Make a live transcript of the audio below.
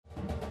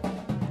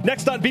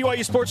Next on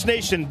BYU Sports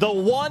Nation, the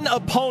one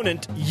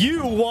opponent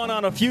you want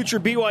on a future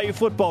BYU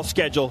football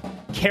schedule.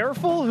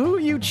 Careful who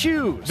you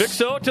choose. Vic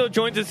Soto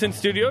joins us in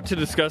studio to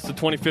discuss the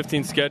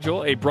 2015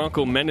 schedule, a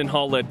Bronco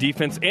Mendenhall-led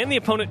defense, and the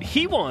opponent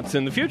he wants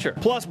in the future.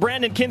 Plus,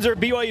 Brandon Kinzer,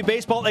 BYU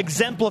Baseball,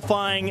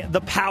 exemplifying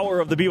the power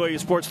of the BYU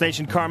Sports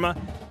Nation karma.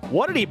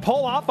 What did he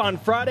pull off on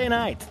Friday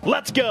night?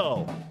 Let's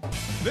go.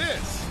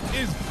 This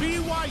is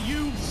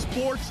BYU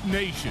Sports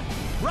Nation,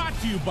 brought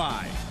to you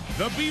by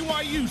The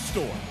BYU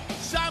Store.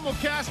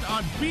 Simulcast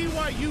on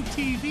BYU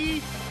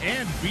TV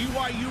and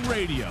BYU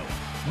Radio.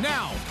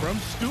 Now, from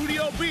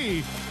Studio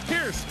B,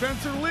 here's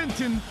Spencer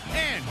Linton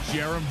and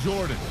Jerem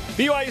Jordan.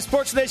 BYU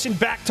Sports Nation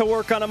back to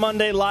work on a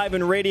Monday, live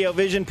in Radio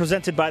Vision,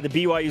 presented by the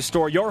BYU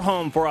Store, your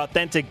home for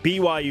authentic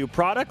BYU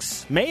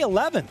products. May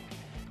 11th.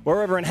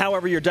 Wherever and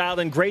however you're dialed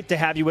in, great to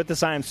have you with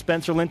us. I am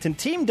Spencer Linton,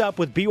 teamed up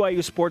with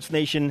BYU Sports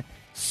Nation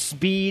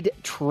speed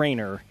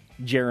trainer,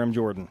 Jerem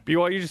Jordan.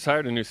 BYU just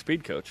hired a new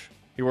speed coach.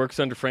 He works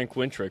under Frank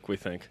Wintrick, we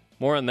think.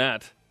 More on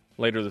that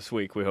later this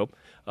week, we hope.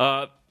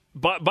 By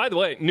the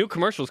way, new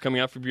commercials coming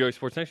out for BYU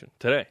Sports Nation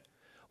today.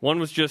 One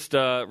was just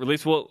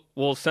released.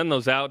 We'll send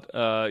those out,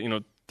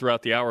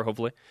 throughout the hour,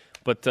 hopefully.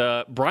 But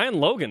Brian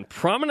Logan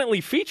prominently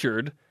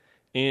featured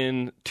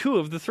in 2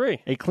 of the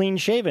 3. A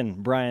clean-shaven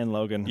Brian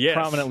Logan, yes.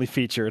 Prominently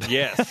featured.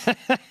 Yes.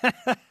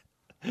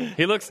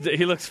 He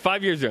looks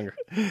 5 years younger.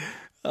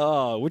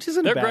 Oh, which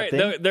isn't a bad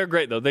thing. They're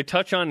great, though. They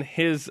touch on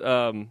his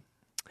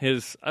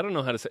I don't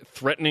know how to say it,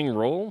 threatening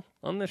role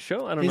on this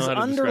show. I don't know how to describe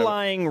it. His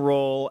underlying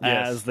role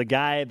yes. as the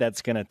guy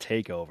that's going to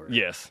take over.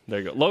 Yes, there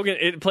you go. Logan.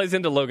 It plays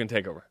into Logan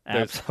Takeover.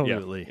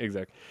 Absolutely. Yeah,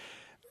 exactly.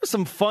 There's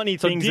some funny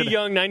things. D.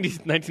 Young,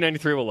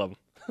 1993 will love him.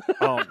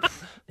 Oh,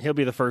 he'll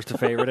be the first to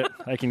favorite it.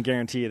 I can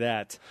guarantee you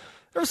that.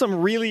 There were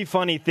some really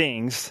funny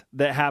things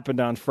that happened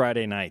on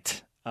Friday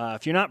night.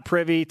 If you're not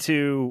privy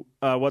to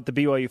what the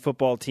BYU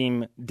football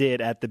team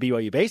did at the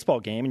BYU baseball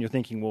game, and you're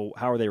thinking, well,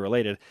 how are they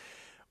related?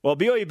 Well,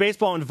 BYU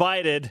baseball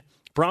invited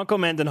Bronco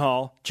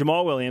Mendenhall,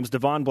 Jamal Williams,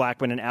 Devon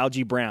Blackman, and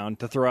Algie Brown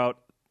to throw out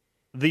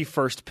the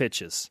first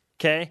pitches.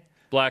 Okay?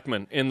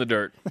 Blackman in the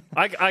dirt.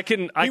 I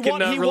can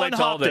relate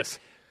to all this.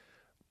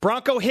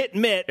 Bronco hit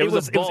mitt. It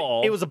was a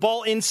ball. It was a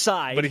ball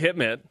inside. But he hit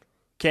mitt.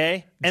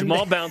 Okay. And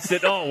Jamal bounced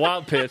it. Oh,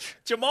 wild pitch.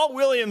 Jamal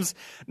Williams,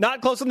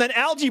 not close. And then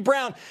Algie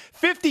Brown,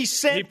 50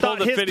 Cent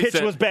thought his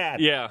pitch was bad.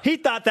 Yeah. He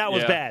thought that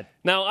was bad.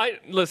 Now, I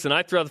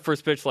threw out the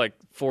first pitch like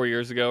 4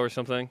 years ago or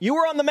something. You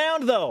were on the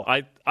mound, though.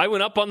 I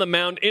went up on the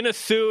mound in a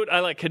suit. I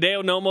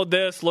Hideo Nomo'd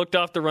this, looked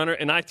off the runner,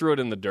 and I threw it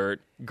in the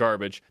dirt.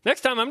 Garbage.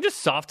 Next time, I'm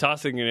just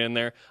soft-tossing it in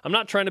there. I'm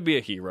not trying to be a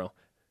hero.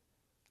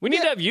 We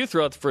need to have you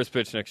throw out the first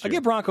pitch next year. I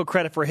give Bronco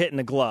credit for hitting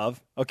the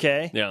glove,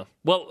 okay? Yeah.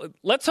 Well,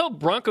 let's hope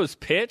Bronco's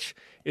pitch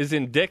is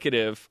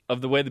indicative of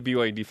the way the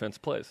BYU defense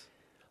plays.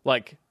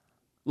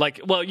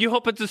 Well, you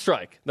hope it's a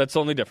strike. That's the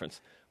only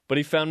difference. But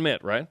he found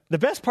mitt, right? The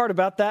best part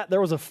about that,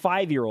 there was a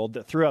 5-year-old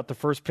that threw out the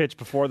first pitch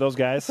before those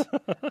guys,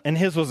 and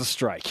his was a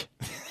strike.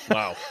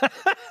 Wow.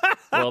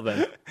 Well,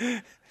 then.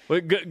 Well,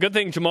 good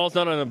thing Jamal's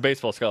not on a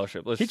baseball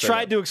scholarship. He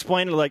tried to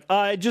explain it like,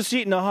 I just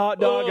eaten a hot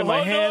dog and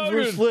my hands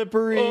were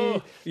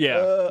slippery.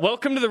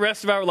 Welcome to the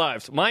rest of our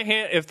lives.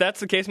 If that's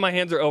the case, my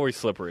hands are always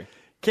slippery.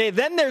 Okay,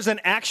 then there's an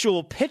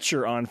actual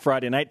pitcher on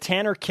Friday night,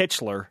 Tanner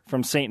Kitchler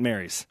from St.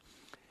 Mary's.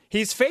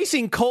 He's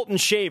facing Colton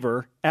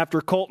Shaver after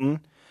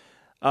Colton,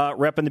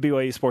 repping the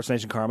BYU Sports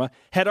Nation karma,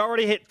 had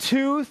already hit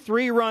 2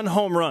 3-run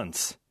home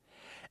runs.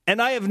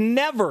 And I have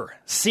never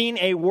seen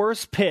a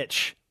worse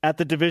pitch at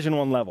the Division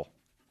I level.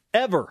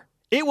 Ever.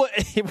 It was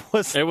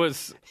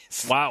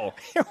wow.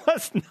 It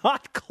was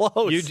not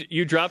close.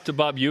 You dropped to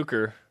Bob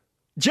Uecker.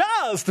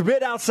 Just a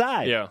bit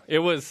outside. Yeah. It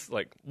was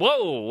like,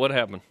 whoa, what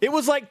happened? It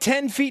was like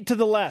 10 feet to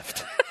the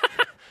left.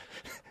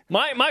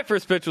 My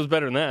first pitch was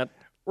better than that.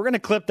 We're going to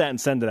clip that and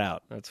send it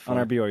out. That's funny. On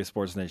our BYU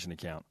Sports Nation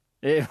account.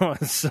 It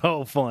was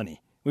so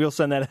funny. We'll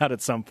send that out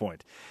at some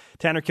point.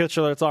 Tanner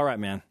Kitchler, it's all right,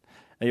 man.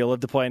 You'll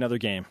live to play another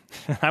game.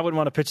 I wouldn't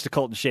want to pitch to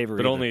Colton Shaver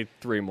But either. only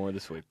 3 more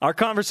this week. Our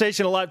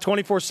conversation alive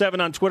 24/7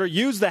 on Twitter.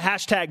 Use the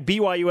hashtag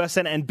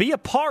BYUSN and be a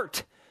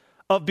part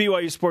of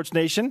BYU Sports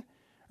Nation.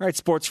 All right,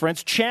 sports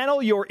friends,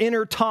 channel your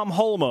inner Tom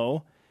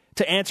Holmoe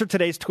to answer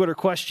today's Twitter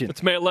question.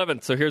 It's May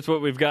 11th, so here's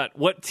what we've got.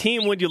 What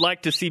team would you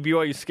like to see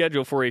BYU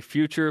schedule for a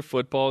future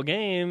football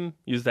game?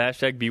 Use the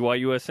hashtag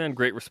BYUSN.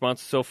 Great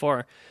responses so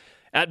far.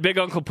 At Big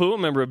Uncle Pooh, a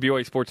member of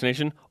BYU Sports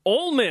Nation,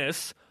 Ole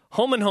Miss,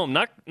 home and home,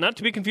 not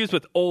to be confused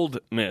with Old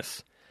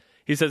Miss.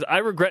 He says, I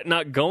regret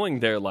not going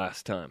there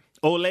last time.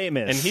 Ole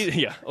Miss.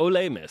 And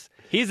Ole Miss.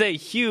 He's a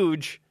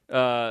huge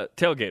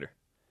tailgater,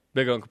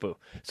 Big Uncle Pooh.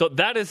 So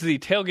that is the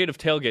tailgate of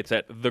tailgates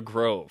at The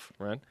Grove,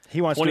 right? He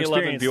wants to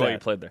experience BYU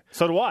that. played there.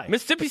 So do I.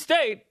 Mississippi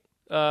State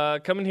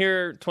coming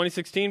here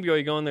 2016,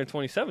 BYU going there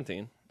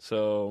 2017.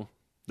 So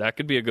that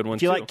could be a good one,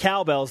 If you like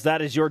cowbells,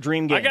 that is your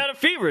dream game. I got a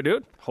fever,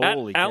 dude.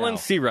 Holy cow. Alan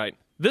Seawright.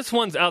 This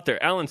one's out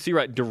there. Alan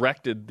Seawright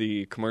directed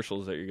the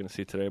commercials that you're going to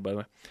see today, by the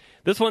way.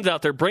 This one's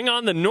out there. Bring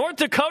on the North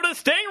Dakota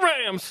State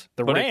Rams.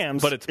 The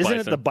Rams? But it's Isn't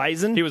Bison. it the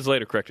Bison? He was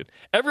later corrected.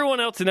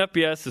 Everyone else in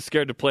FBS is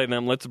scared to play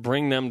them. Let's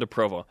bring them to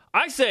Provo.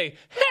 I say,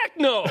 heck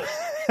no.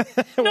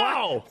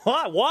 No.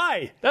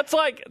 Why? That's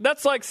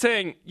like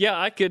saying, yeah,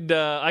 I could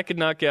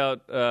knock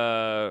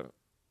out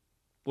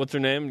what's her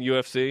name?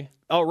 UFC?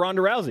 Oh,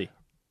 Ronda Rousey.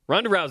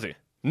 Ronda Rousey.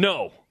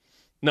 No,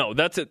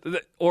 that's it.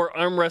 Or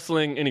arm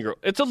wrestling any girl.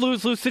 It's a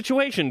lose-lose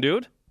situation,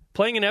 dude.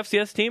 Playing an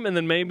FCS team and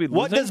then maybe losing.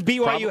 What does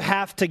BYU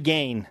have to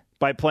gain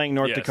by playing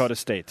North Yes. Dakota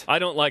State? I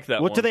don't like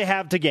that What one. do they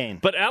have to gain?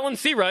 But Alan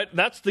Seawright,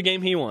 that's the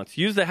game he wants.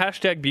 Use the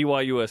hashtag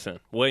BYUSN.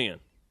 Weigh in.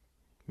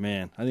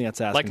 Man, I think that's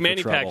asking Like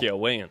Manny for trouble. Pacquiao,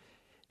 weigh in.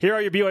 Here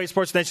are your BYU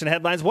Sports Nation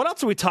headlines. What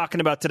else are we talking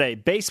about today?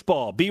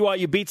 Baseball.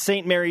 BYU beats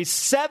St. Mary's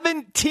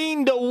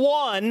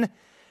 17-1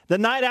 the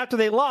night after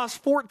they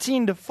lost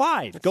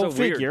 14-5. Go so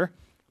weird. figure.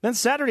 Then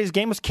Saturday's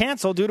game was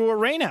canceled due to a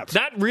rainout.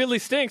 That really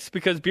stinks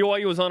because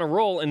BYU was on a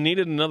roll and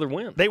needed another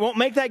win. They won't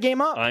make that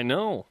game up. I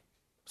know.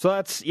 So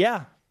that's,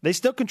 they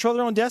still control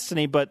their own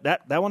destiny, but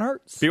that one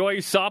hurts. BYU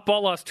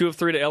softball lost 2 of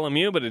 3 to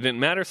LMU, but it didn't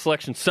matter.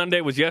 Selection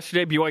Sunday was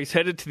yesterday. BYU's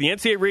headed to the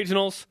NCAA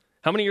Regionals.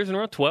 How many years in a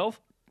row? 12?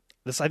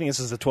 I think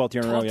this is the 12th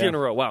year in a row. 12th year in a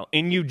row. Wow.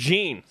 In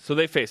Eugene. So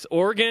they face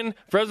Oregon,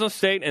 Fresno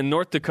State, and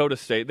North Dakota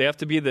State. They have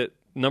to be the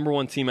number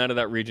 1 team out of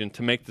that region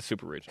to make the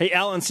Super Region. Hey,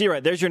 Alan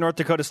Seawright, there's your North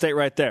Dakota State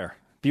right there.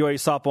 BYU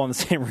softball in the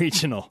same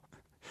regional.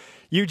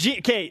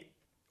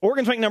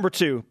 Oregon's ranked number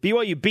 2.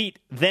 BYU beat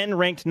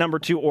then-ranked number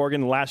 2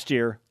 Oregon last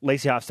year.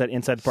 Lacey Hofstad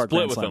inside the park.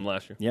 Split with them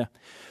last year. Yeah.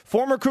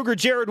 Former Cougar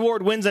Jared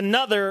Ward wins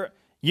another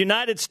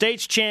United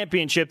States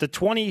championship, the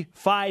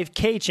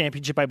 25K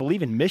championship, I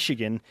believe, in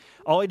Michigan.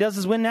 All he does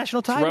is win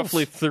national titles.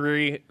 Roughly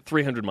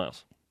 300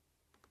 miles.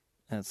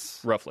 That's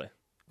roughly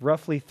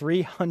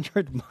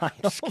 300 miles.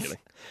 Just kidding.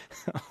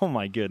 Oh,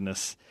 my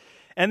goodness.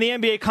 And the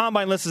NBA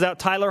Combine list is out.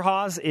 Tyler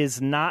Haws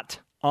is not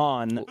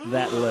on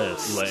that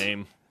list.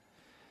 Lame.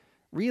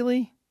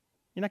 Really?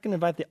 You're not going to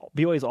invite the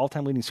BYU's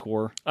all-time leading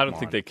scorer? I don't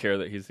think they care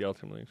that he's the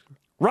ultimate leading scorer.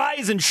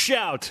 Rise and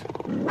shout.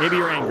 Maybe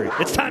you're angry.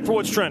 It's time for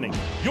What's Trending.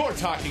 You're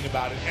talking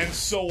about it, and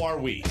so are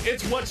we.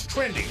 It's What's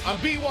Trending on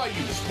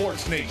BYU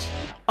Sports Nation.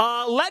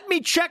 Let me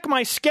check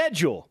my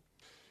schedule.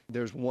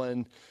 There's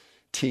one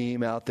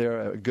team out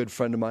there, a good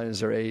friend of mine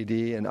is their AD,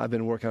 and I've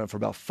been working on it for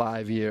about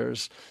 5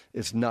 years.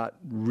 It's not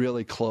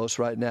really close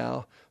right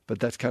now, but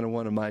that's kind of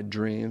one of my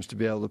dreams, to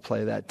be able to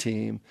play that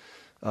team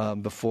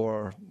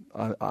before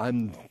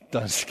I'm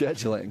done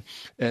scheduling.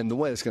 And the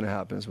way it's going to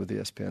happen is with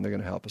ESPN. They're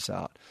going to help us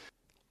out.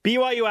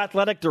 BYU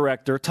Athletic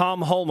Director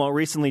Tom Holmoe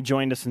recently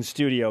joined us in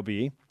Studio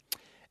B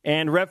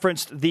and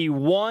referenced the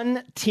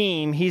one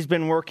team he's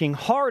been working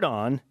hard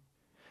on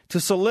to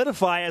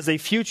solidify as a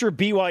future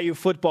BYU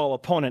football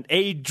opponent,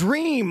 a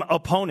dream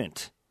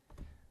opponent.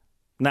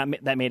 And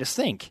that made us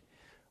think,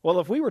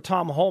 well, if we were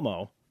Tom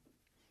Holmoe,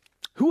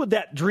 who would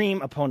that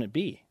dream opponent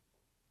be?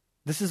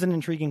 This is an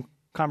intriguing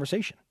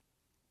conversation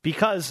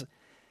because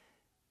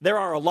there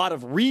are a lot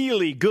of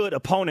really good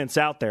opponents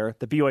out there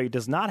that BYU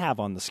does not have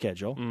on the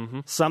schedule,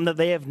 some that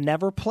they have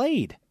never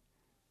played.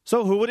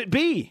 So who would it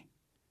be?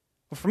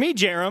 Well, for me,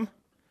 Jerem,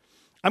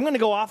 I'm going to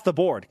go off the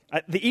board.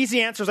 The easy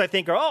answers, I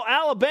think, are,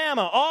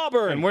 Alabama,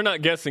 Auburn. And we're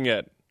not guessing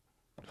at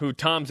who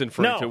Tom's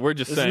inferring to. We're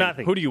just saying,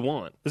 nothing. Who do you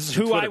want? This is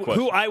who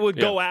I would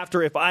go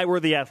after if I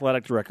were the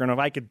athletic director and if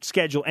I could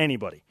schedule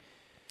anybody.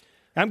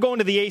 I'm going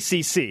to the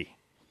ACC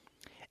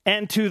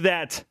and to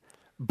that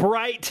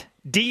bright,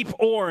 deep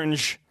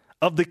orange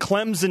of the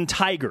Clemson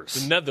Tigers.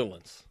 The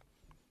Netherlands.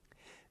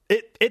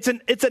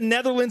 It's a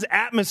Netherlands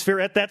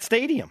atmosphere at that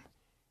stadium.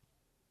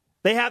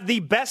 They have the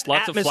best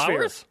Lots of atmosphere.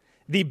 flowers?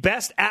 The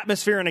best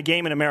atmosphere in a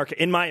game in America,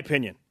 in my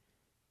opinion.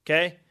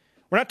 Okay?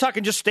 We're not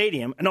talking just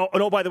stadium. And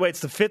by the way,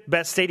 it's the 5th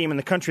best stadium in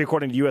the country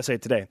according to USA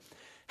Today.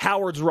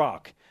 Howard's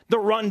Rock. The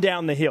run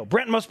down the hill.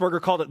 Brent Musburger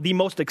called it the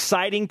most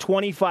exciting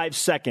 25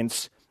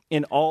 seconds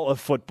in all of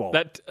football.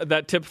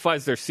 That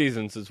typifies their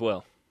seasons as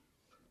well.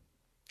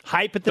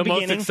 Hype at the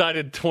beginning. Most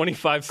excited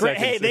 25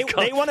 seconds. Hey,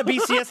 they won a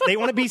BCS. They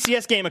won a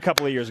BCS game a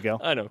couple of years ago.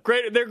 I know.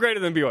 They're greater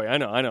than BYU.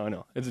 I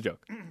know. It's a joke.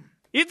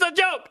 It's a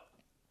joke.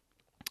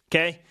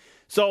 Okay,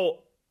 so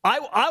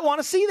I want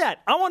to see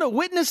that. I want to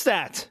witness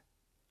that.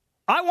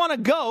 I want to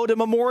go to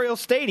Memorial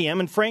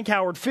Stadium and Frank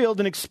Howard Field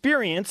and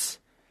experience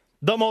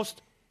the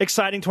most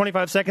exciting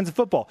 25 seconds of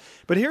football.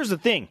 But here's the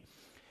thing: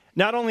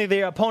 not only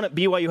the opponent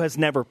BYU has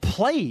never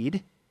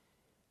played,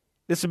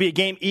 this would be a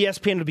game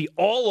ESPN would be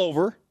all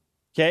over.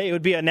 Okay, it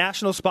would be a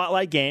national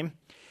spotlight game,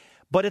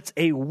 but it's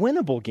a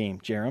winnable game,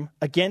 Jerem,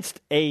 against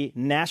a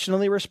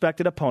nationally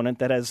respected opponent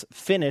that has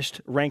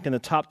finished ranked in the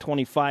top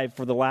 25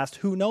 for the last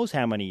who knows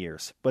how many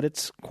years, but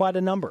it's quite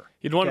a number.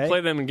 You'd want to play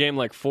them in game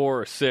like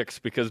 4 or 6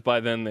 because by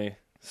then they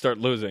start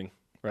losing,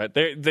 right?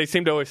 They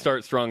seem to always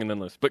start strong and then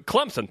lose. But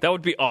Clemson, that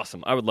would be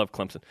awesome. I would love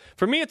Clemson.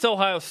 For me, it's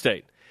Ohio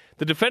State.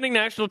 The defending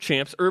national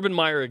champs, Urban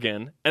Meyer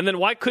again. And then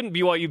why couldn't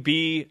BYU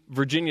be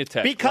Virginia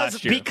Tech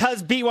last year?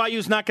 Because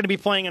BYU's not going to be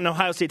playing an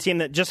Ohio State team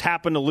that just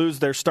happened to lose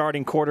their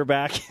starting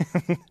quarterback.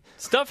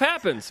 Stuff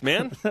happens,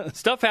 man.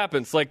 Stuff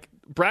happens. Like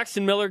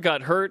Braxton Miller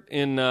got hurt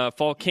in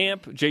fall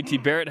camp.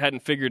 JT Barrett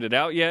hadn't figured it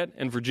out yet.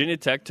 And Virginia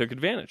Tech took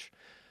advantage.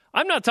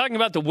 I'm not talking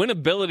about the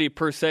winnability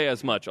per se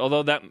as much,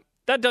 although that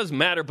that does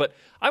matter, but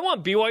I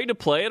want BYU to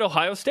play at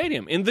Ohio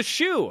Stadium in the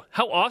shoe.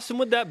 How awesome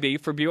would that be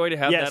for BYU to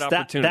have that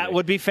opportunity? That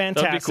would be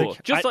fantastic. That'd be cool.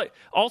 Just like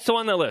also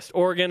on that list,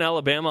 Oregon,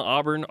 Alabama,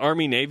 Auburn,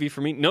 Army, Navy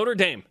for me. Notre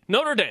Dame,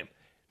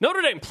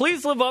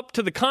 please live up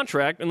to the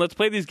contract and let's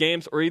play these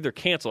games or either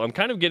cancel. I'm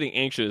kind of getting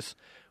anxious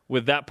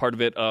with that part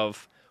of it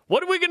of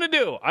what are we going to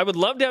do? I would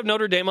love to have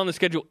Notre Dame on the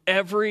schedule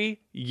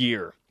every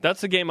year.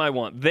 That's the game I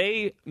want.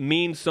 They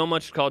mean so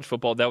much to college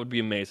football. That would be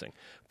amazing.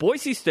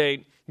 Boise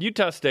State,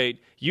 Utah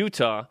State,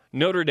 Utah,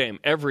 Notre Dame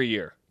every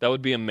year. That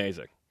would be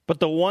amazing. But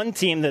the one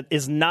team that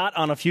is not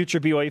on a future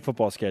BYU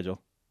football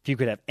schedule, if you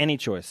could have any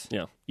choice,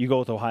 you go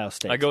with Ohio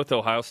State. I go with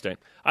Ohio State.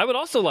 I would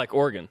also like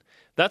Oregon.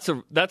 That's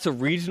a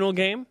regional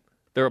game.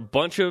 There are a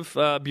bunch of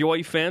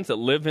BYU fans that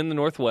live in the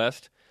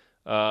Northwest,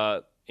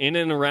 in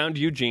and around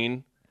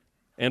Eugene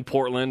and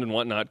Portland and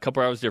whatnot. A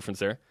couple hours difference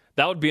there.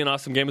 That would be an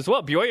awesome game as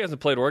well. BYU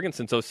hasn't played Oregon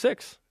since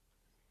 2006.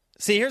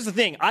 See, here's the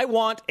thing. I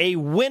want a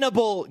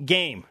winnable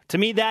game. To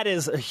me, that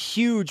is a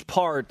huge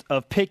part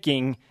of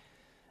picking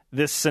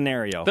this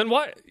scenario. Then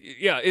why?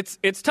 Yeah,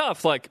 it's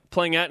tough, like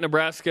playing at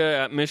Nebraska,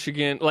 at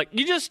Michigan. Like,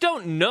 you just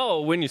don't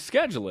know when you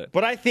schedule it.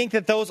 But I think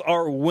that those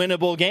are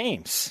winnable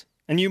games.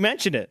 And you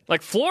mentioned it.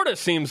 Like, Florida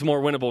seems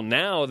more winnable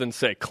now than,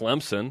 say,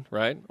 Clemson,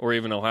 right? Or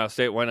even Ohio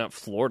State. Why not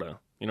Florida?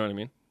 You know what I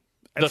mean?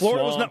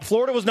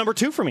 Florida was number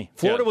 2 for me.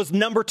 Florida was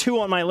number 2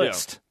 on my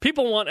list. Yeah.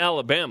 People want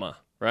Alabama,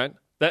 right?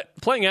 That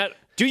playing at.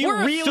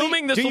 We're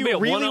assuming this will be a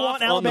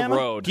one-off on the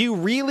road. Do you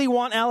really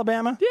want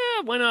Alabama?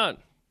 Yeah, why not?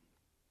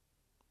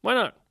 Why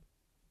not?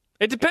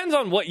 It depends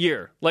on what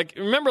year. Like,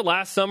 remember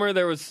last summer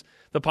there was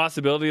the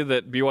possibility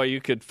that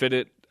BYU could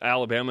fit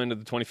Alabama into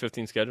the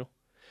 2015 schedule?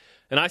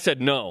 And I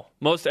said no.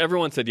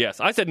 Everyone said yes.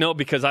 I said no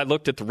because I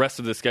looked at the rest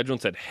of the schedule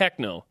and said, heck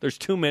no. There's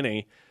too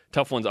many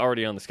tough ones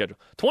already on the schedule.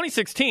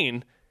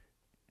 2016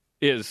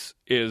 is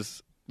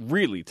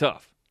really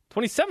tough.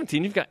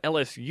 2017, you've got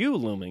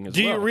LSU looming as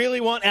well. Do you really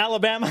want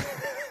Alabama?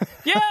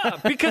 Yeah,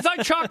 because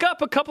I chalk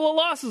up a couple of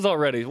losses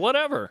already.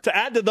 Whatever. To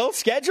add to those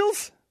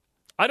schedules?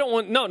 I don't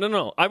want...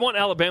 No. I want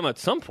Alabama at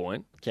some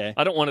point. Okay.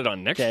 I don't want it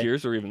on next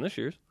year's or even this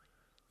year's.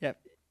 Yeah.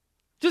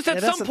 Just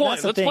at some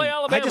point. Let's play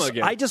Alabama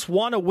again. I just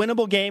want a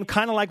winnable game,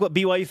 kind of like what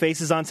BYU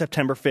faces on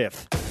September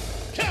 5th.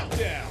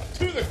 Countdown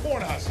to the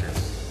Cornhuskers.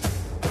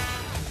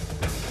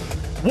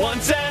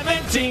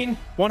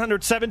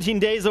 117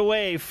 days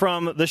away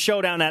from the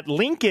showdown at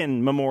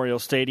Lincoln Memorial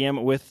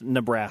Stadium with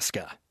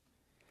Nebraska.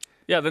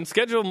 Yeah, then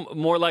schedule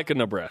more like a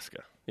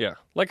Nebraska. Yeah,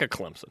 like a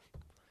Clemson.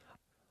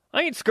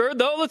 I ain't scared,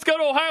 though. Let's go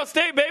to Ohio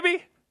State,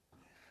 baby.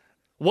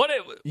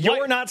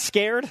 You're not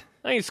scared?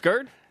 I ain't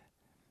scared.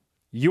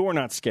 You're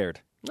not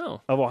scared.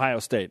 No. Of Ohio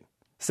State.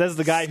 Says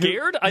the guy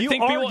scared?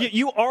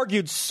 You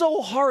argued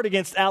so hard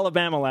against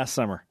Alabama last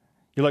summer.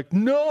 You're like,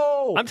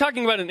 no. I'm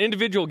talking about an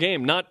individual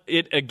game, not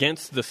it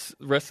against the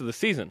rest of the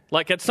season.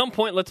 Like, at some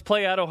point, let's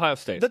play at Ohio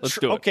State. Let's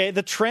do it. Okay,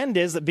 the trend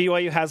is that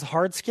BYU has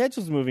hard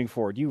schedules moving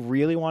forward. Do you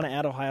really want to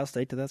add Ohio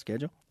State to that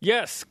schedule?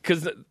 Yes,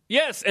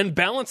 and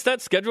balance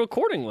that schedule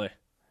accordingly.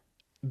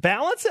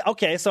 Balance it?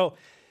 Okay, so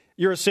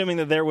you're assuming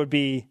that there would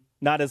be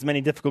not as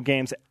many difficult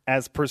games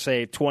as, per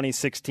se,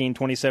 2016,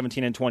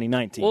 2017, and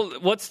 2019. Well,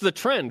 what's the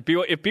trend?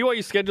 If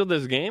BYU scheduled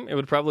this game, it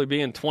would probably be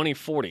in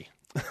 2040.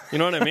 You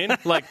know what I mean?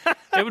 Like,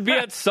 it would be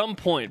at some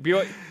point.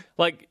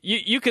 Like,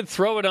 you could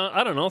throw it on,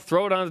 I don't know,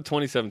 throw it on to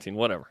 2017,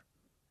 whatever.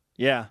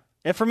 Yeah.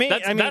 And for me,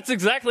 that's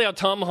exactly how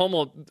Tom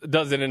Hummel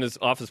does it in his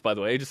office, by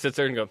the way. He just sits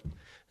there and goes,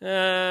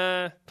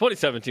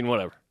 2017,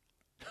 whatever.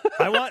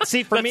 For me, that's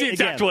the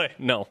exact way.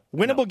 No.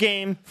 Winnable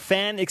game,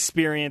 fan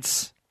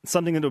experience,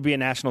 something that would be a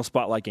national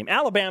spotlight game.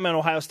 Alabama and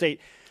Ohio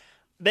State,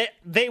 they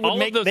would all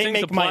make of those they things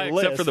make apply my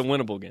list. Except for the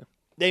winnable game.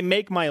 They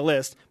make my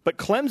list. But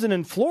Clemson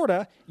and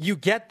Florida, you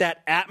get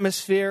that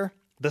atmosphere,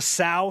 the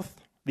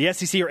South, the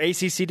SEC or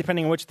ACC,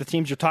 depending on which the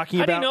teams you're talking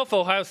about. How do you know if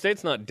Ohio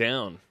State's not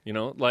down? You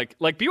know, like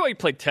BYU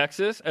played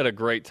Texas at a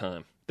great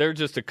time. They're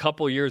just a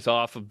couple years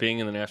off of being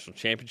in the national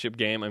championship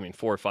game. I mean,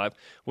 4 or 5.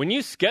 When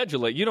you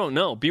schedule it, you don't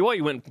know.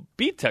 BYU went and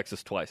beat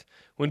Texas twice.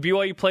 When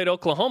BYU played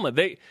Oklahoma,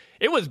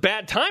 it was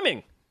bad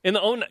timing. In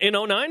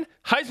 2009,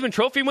 Heisman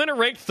Trophy winner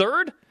ranked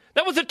 3rd.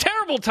 That was a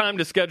terrible time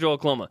to schedule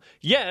Oklahoma.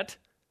 Yet,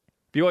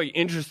 BYU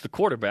injures the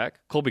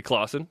quarterback, Colby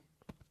Clausen.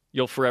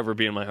 You'll forever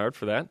be in my heart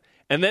for that.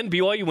 And then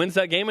BYU wins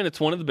that game, and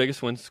it's one of the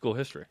biggest wins in school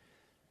history.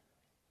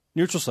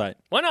 Neutral site.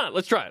 Why not?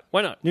 Let's try it.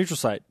 Why not? Neutral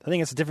site. I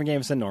think it's a different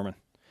game than Norman.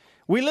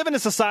 We live in a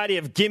society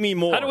of gimme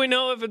more. How do we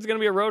know if it's going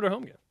to be a road or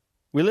home game?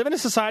 We live in a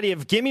society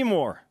of gimme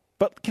more.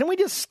 But can we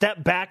just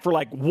step back for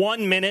like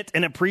 1 minute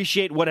and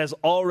appreciate what has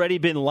already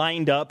been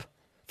lined up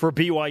for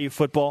BYU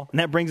football? And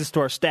that brings us to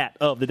our stat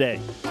of the day.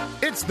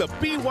 It's the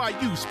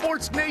BYU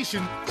Sports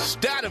Nation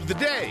stat of the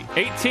day.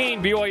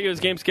 18 BYU has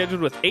games scheduled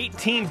with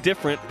 18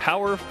 different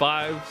Power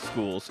 5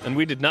 schools, and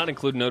we did not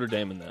include Notre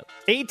Dame in that.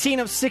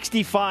 18 of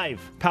 65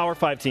 Power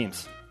 5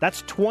 teams.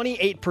 That's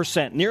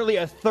 28%, nearly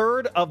a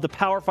third of the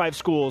Power 5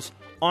 schools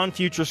on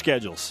future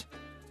schedules.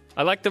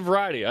 I like the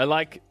variety. I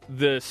like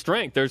the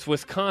strength. There's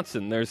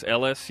Wisconsin, there's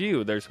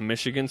LSU, there's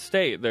Michigan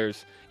State,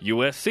 there's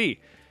USC.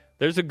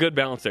 There's a good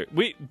balance there.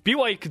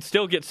 BYU could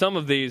still get some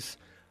of these,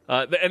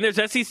 and there's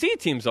SEC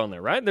teams on there,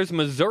 right? There's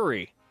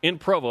Missouri in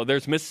Provo.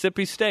 There's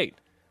Mississippi State.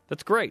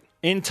 That's great.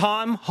 In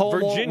Tom Holmoe,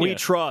 Virginia. we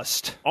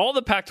trust. All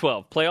the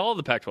Pac-12. Play all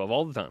the Pac-12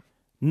 all the time.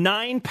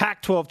 9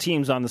 Pac-12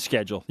 teams on the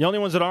schedule. The only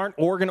ones that aren't,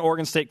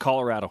 Oregon State,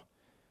 Colorado.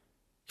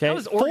 Okay, How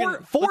is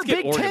Oregon- four let's get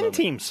Big Oregon Ten on.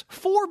 teams.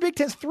 4 Big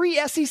Tens, 3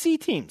 SEC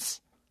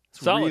teams.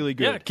 It's Solid. really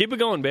good. Yeah, keep it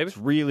going, baby.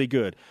 Really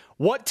good.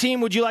 What team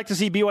would you like to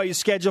see BYU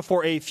schedule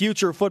for a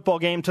future football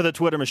game to the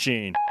Twitter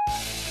machine?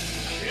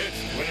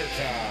 It's Twitter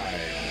time.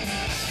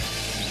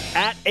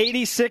 At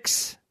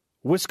 86,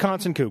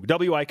 Wisconsin Coug,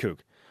 WI Coug.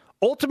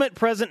 Ultimate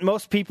present,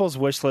 most people's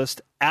wish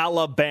list,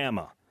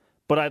 Alabama.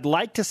 But I'd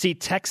like to see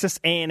Texas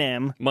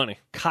A&M, Money.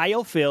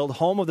 Kyle Field,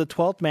 home of the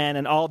 12th man,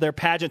 and all their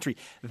pageantry.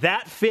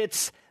 That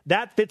fits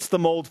the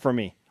mold for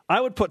me. I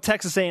would put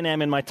Texas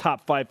A&M in my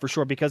top 5 for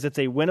sure because it's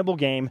a winnable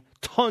game,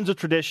 tons of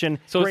tradition,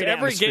 So great is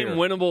every atmosphere. game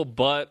winnable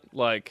but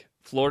like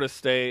Florida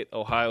State,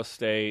 Ohio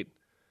State,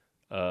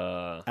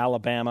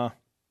 Alabama,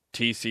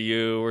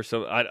 TCU or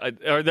so?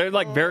 Are there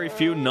like very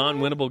few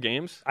non-winnable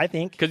games? I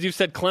think. Because you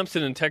said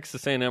Clemson and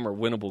Texas A&M are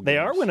winnable games. They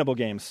are winnable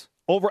games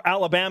over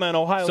Alabama and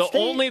Ohio So State.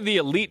 only the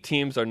elite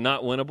teams are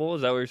not winnable?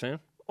 Is that what you're saying?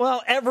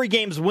 Well, every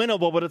game's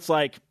winnable, but it's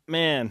like,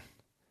 man,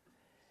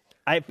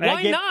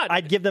 Why not?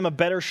 I'd give them a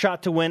better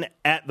shot to win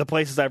at the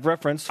places I've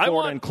referenced,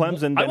 Florida and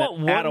Clemson,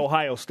 than at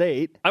Ohio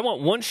State. I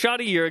want one shot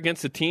a year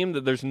against a team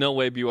that there's no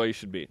way BYU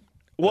should beat.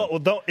 Well,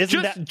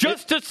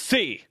 Just to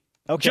see.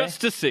 Okay.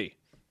 Just to see.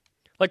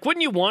 Like,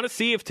 wouldn't you want to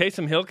see if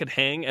Taysom Hill could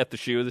hang at the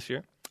shoe this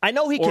year? I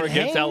know he Or can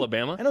against hang.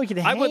 Alabama? I know he can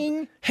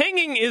hang.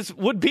 Hanging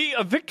would be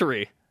a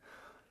victory,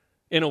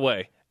 in a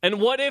way. And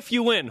what if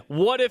you win?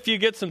 What if you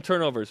get some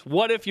turnovers?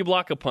 What if you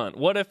block a punt?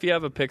 What if you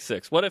have a pick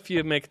six? What if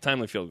you make a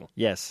timely field goal?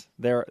 Yes,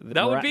 That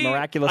would be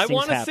miraculous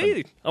things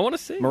happen. I want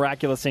to see.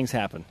 Miraculous things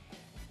happen.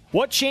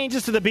 What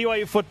changes to the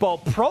BYU football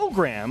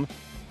program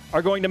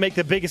are going to make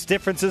the biggest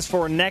differences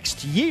for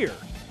next year?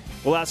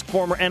 We'll ask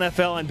former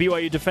NFL and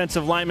BYU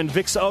defensive lineman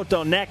Vic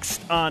Soto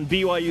next on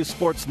BYU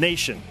Sports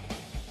Nation.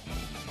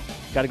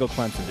 Got to go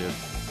Clemson,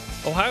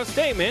 dude. Ohio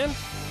State, man.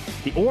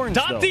 The orange,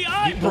 Dot though. the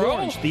I, bro.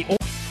 Orange.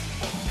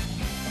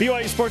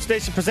 BYU Sports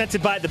Nation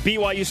presented by the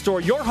BYU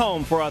Store, your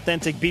home for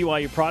authentic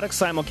BYU products.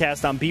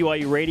 Simulcast on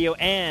BYU Radio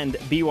and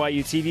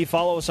BYU TV.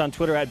 Follow us on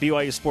Twitter at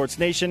BYU Sports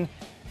Nation.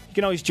 You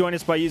can always join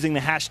us by using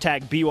the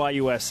hashtag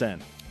BYUSN.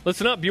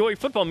 Listen up, BYU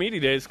Football Media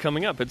Day is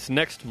coming up. It's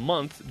next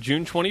month,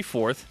 June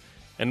 24th.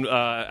 And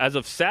as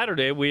of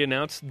Saturday, we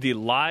announced the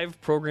live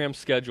program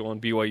schedule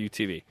on BYU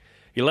TV.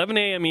 11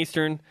 a.m.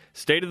 Eastern,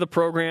 state of the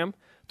program,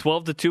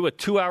 12 to 2, a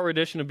 2-hour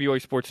edition of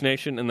BYU Sports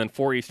Nation, and then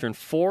 4 Eastern,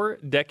 4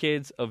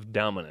 decades of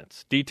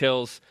dominance.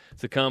 Details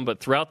to come,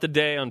 but throughout the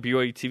day on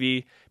BYU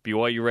TV,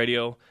 BYU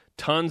Radio,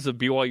 tons of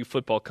BYU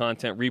football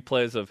content,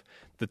 replays of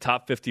the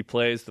top 50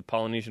 plays, the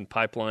Polynesian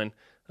Pipeline,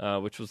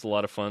 which was a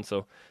lot of fun.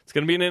 So it's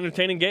going to be an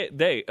entertaining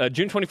day.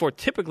 June 24th,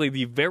 typically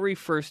the very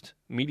first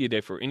media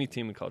day for any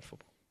team in college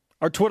football.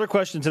 Our Twitter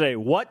question today,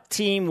 what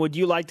team would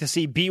you like to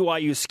see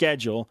BYU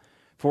schedule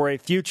for a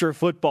future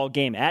football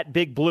game? At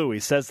Big Blue, he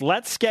says,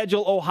 let's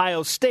schedule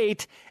Ohio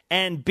State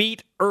and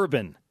beat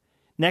Urban.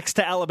 Next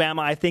to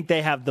Alabama, I think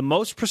they have the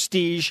most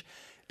prestige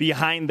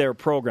behind their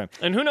program.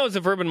 And who knows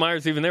if Urban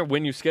Meyer's even there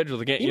when you schedule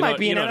the game. He might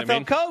be an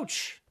NFL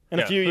coach in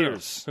a few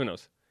years. Who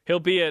knows? He'll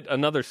be at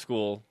another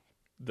school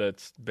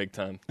that's big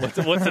time. What's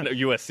in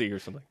USC or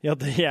something? He'll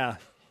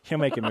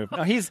make a move.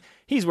 No, he's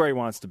where he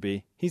wants to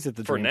be. He's at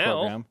the For dream now.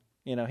 program.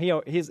 You know, he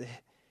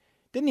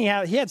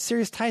had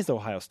serious ties to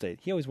Ohio State.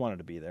 He always wanted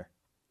to be there.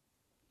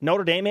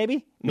 Notre Dame,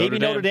 maybe? Maybe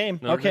Notre Dame.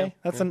 Okay,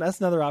 that's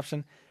another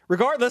option.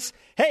 Regardless,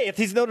 hey, if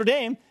he's Notre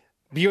Dame,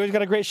 BYU's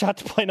got a great shot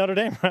to play Notre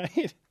Dame,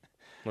 right?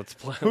 Let's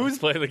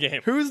play the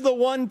game. Who's the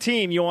one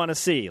team you want to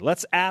see?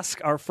 Let's ask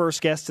our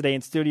first guest today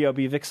in studio,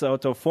 B. Vic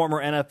Soto,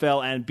 former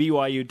NFL and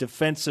BYU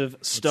defensive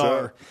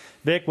star.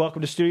 Vic,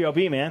 welcome to Studio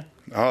B, man.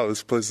 Oh,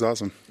 this place is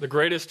awesome. The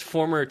greatest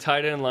former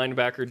tight end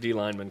linebacker D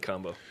lineman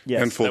combo.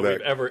 Yes. And fullback.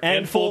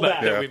 And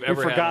fullback that we've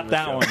ever we forgot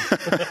had on this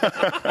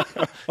that show.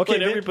 one. Okay,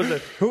 Played every Vic,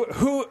 position.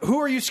 who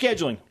are you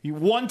scheduling?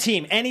 One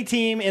team, any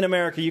team in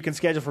America you can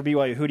schedule for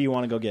BYU. Who do you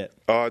want to go get?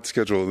 I'd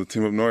schedule the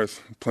team up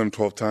north. Play them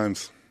 12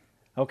 times.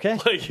 Okay.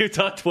 Play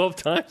Utah 12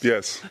 times?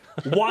 Yes.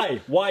 Why?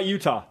 Why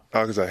Utah?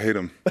 Because I hate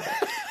them.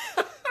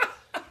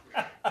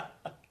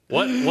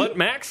 What,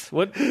 Max?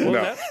 What was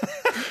that?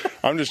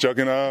 I'm just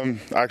joking. I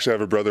actually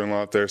have a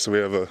brother-in-law up there, so we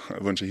have a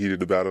bunch of heated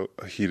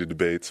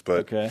debates.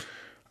 But Okay.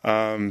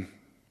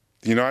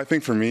 I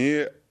think for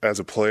me as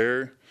a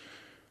player,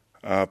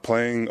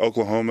 playing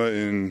Oklahoma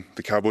in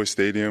the Cowboy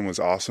Stadium was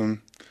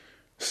awesome.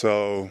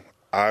 So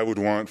I would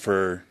want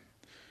for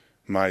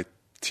my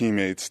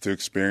teammates to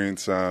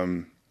experience,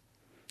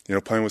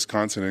 playing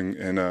Wisconsin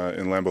in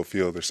Lambeau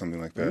Field or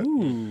something like that.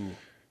 Ooh.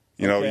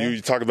 Okay. You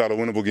talk about a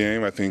winnable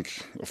game. I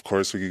think, of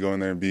course, we could go in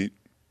there and beat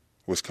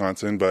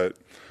Wisconsin, but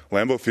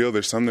Lambeau Field,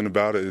 there's something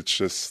about it.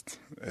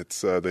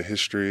 It's the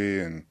history,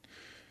 and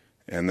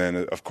then,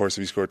 of course,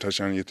 if you score a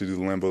touchdown, you get to do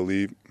the Lambeau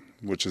Leap,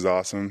 which is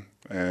awesome.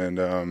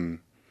 And,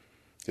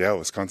 Yeah,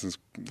 Wisconsin's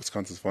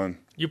fun.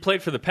 You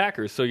played for the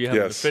Packers, so you have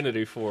an Yes.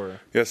 affinity for.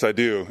 Yes, I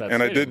do. That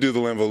And I stadium. did do the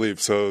Lambeau Leap,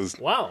 so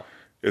Wow.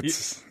 I got you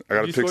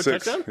a pick scored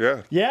 6. touchdown?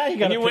 Yeah. Yeah, you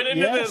got And you went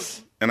into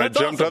this. And That's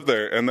I jumped awesome. up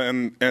there,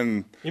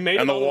 and You made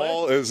it and the all the way?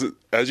 wall is,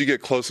 as you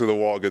get closer, the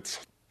wall gets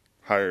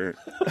higher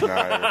and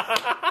higher.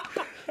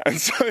 And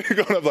so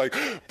you're going up like,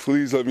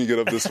 please let me get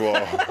up this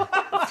wall.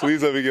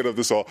 Please let me get up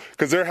this wall.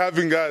 Because there have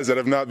been guys that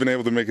have not been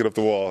able to make it up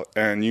the wall,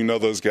 and you know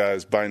those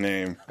guys by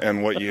name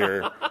and what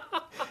year.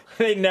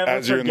 They never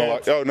As you're in the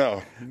forget. oh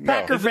no,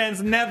 Packer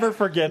fans never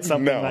forget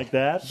something No. like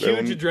that.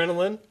 Huge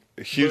adrenaline.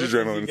 huge Boost as you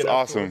adrenaline. get It's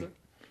up towards awesome. it.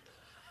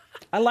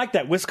 I like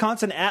that.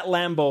 Wisconsin at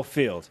Lambeau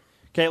Field.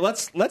 Okay,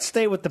 let's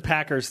stay with the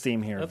Packers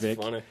theme here, That's Vic.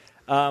 funny.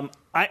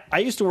 I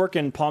used to work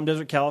in Palm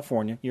Desert,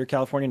 California. You're a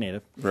California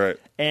native. Right.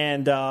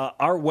 And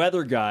our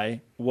weather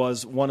guy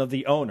was one of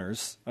the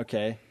owners,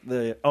 okay?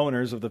 The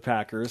owners of the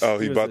Packers. Oh,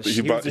 he was bought a-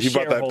 he bought was a he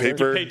bought that shareholder.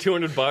 paper. Pay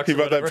 $200. He or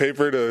bought that whatever.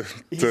 paper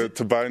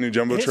to buy a new His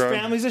jumbotron.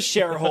 family's a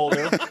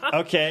shareholder.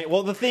 Okay.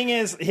 Well, the thing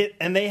is,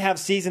 and they have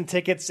season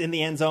tickets in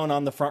the end zone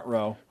on the front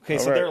row. Okay,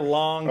 so right. they're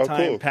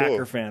long-time cool, Packer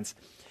cool. fans.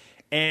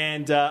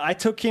 And I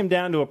took him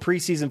down to a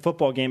preseason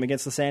football game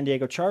against the San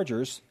Diego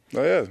Chargers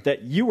Oh yeah.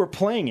 that you were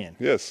playing in.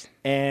 Yes.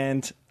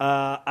 And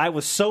I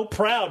was so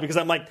proud because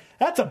I'm like,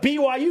 that's a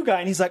BYU guy.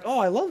 And he's like, oh,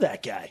 I love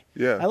that guy.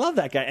 Yeah. I love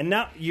that guy. And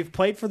now you've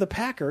played for the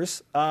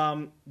Packers.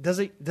 Does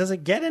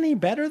it get any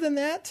better than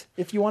that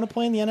if you want to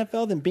play in the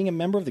NFL than being a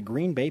member of the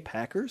Green Bay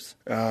Packers?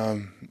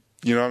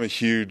 You know, I'm a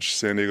huge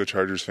San Diego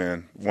Chargers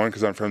fan. One,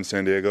 because I'm from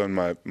San Diego, and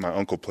my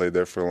uncle played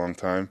there for a long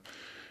time.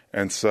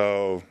 And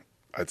so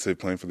I'd say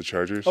playing for the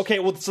Chargers. Okay,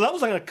 well, so that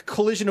was like a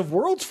collision of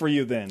worlds for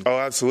you then. Oh,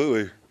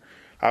 absolutely.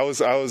 I was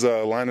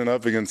lining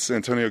up against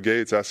Antonio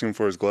Gates, asking him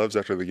for his gloves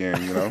after the game.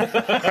 You know,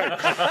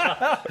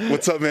 like,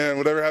 what's up, man?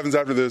 Whatever happens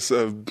after this,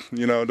 don't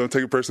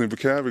take it personally. But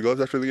can I have your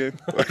gloves after the game?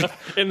 Like,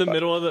 In the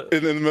middle of the.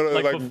 in the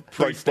middle,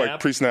 Pre-snap?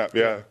 pre-snap.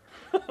 Yeah,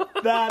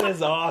 That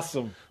is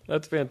awesome.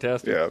 That's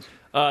fantastic.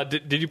 yeah.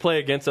 Did you play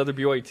against other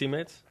BYU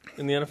teammates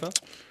in the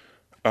NFL?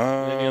 In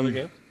any other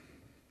game?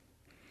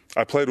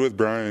 I played with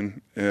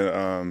Brian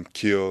in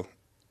Kiel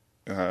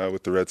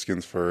with the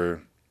Redskins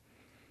for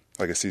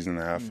like a season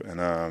and a half,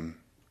 and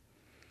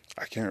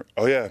I can't.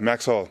 Oh yeah,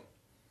 Max Hall.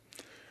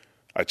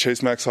 I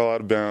chased Max Hall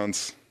out of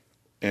bounds,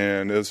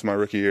 and it was my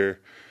rookie year.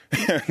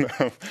 And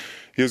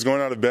he was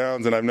going out of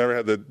bounds, and I've never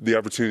had the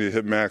opportunity to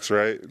hit Max,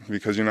 right?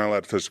 Because you're not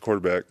allowed to touch the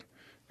quarterback.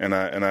 And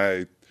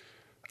I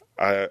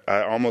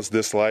almost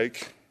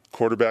dislike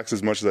quarterbacks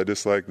as much as I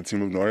dislike the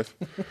team of North.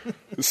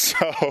 So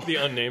The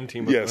unnamed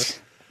team. Of yes.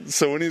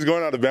 So when he's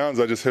going out of bounds,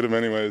 I just hit him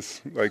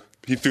anyways. Like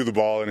he threw the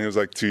ball, and he was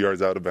like 2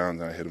 yards out of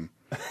bounds, and I hit him.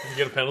 Did you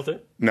get a penalty?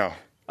 No.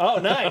 Oh,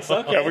 nice.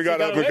 Okay. And we so got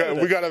you away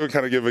with it. to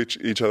kind of give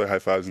each other high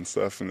fives and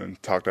stuff, and then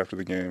talked after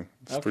the game.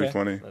 It's pretty Okay.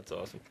 funny. That's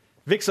awesome.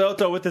 Vic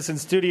Soto with us in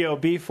Studio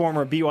B,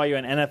 former BYU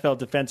and NFL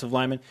defensive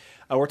lineman.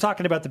 We're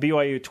talking about the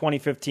BYU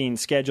 2015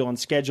 schedule and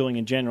scheduling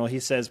in general. He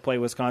says play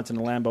Wisconsin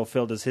and Lambeau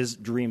Field is his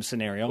dream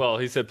scenario. Well,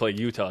 he said play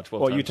Utah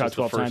 12 Well, times. Utah That's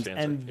the 12 first times, answer.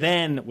 and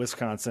then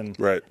Wisconsin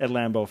Right. at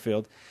Lambeau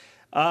Field.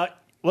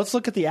 Let's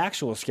look at the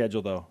actual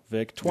schedule, though,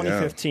 Vic.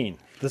 2015,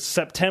 the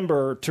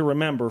September to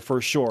remember for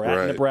sure, at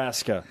Right.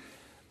 Nebraska,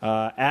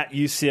 at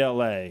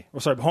UCLA.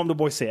 Home to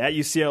Boise State, at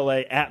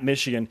UCLA, at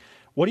Michigan.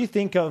 What do you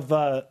think of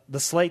the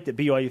slate that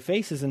BYU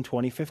faces in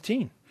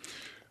 2015?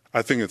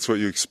 I think it's what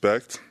you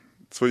expect.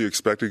 It's what you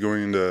expected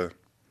going into,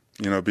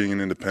 being an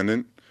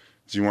independent.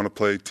 Is you want to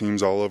play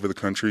teams all over the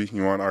country.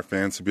 You want our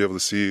fans to be able to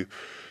see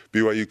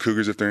BYU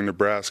Cougars if they're in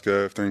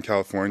Nebraska, if they're in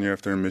California,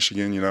 if they're in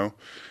Michigan.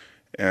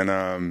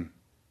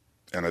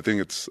 And I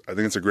think it's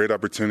a great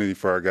opportunity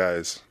for our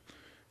guys,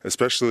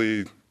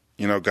 especially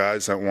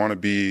guys that want to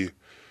be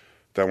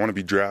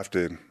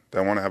drafted,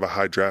 that want to have a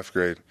high draft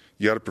grade.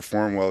 You got to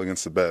perform well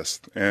against the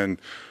best.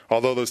 And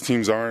although those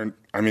teams aren't,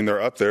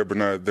 they're up there,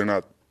 but they're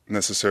not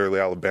necessarily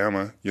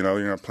Alabama. You're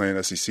not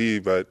playing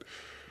SEC, but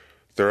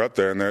they're up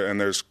there, and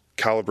there's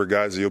caliber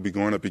guys that you'll be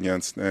going up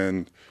against.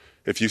 And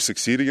if you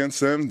succeed against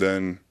them,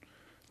 then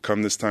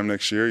come this time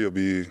next year, you'll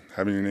be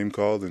having your name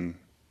called and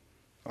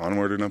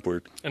onward and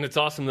upward. And it's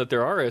awesome that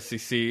there are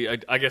SEC.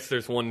 I guess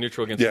there's one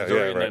neutral against Yeah, Missouri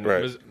yeah, and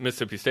right, then right.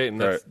 Mississippi State, and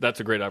Right. that's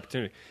a great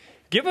opportunity.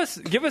 Give us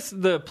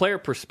the player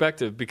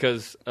perspective,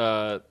 because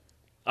I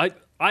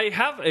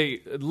have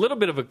a little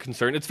bit of a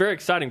concern. It's very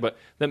exciting, but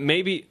that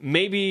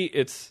maybe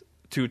it's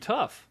too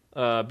tough.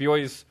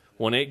 BYU's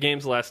won 8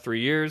 games the last 3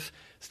 years.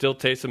 Still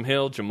Taysom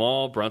Hill,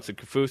 Jamal, Bronson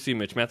Kafusi,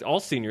 Mitch Matthews, all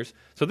seniors.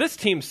 So this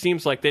team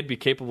seems like they'd be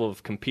capable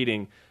of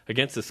competing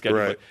against the schedule.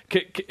 Right.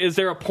 But is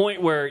there a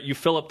point where you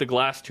fill up the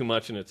glass too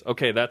much and it's,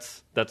 okay,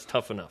 that's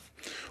tough enough?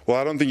 Well,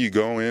 I don't think you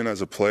go in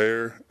as a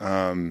player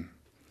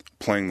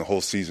playing the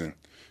whole season.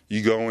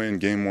 You go in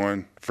game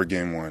one for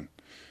game one.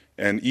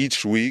 And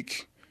each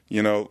week,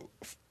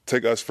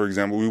 take us, for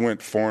example, we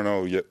went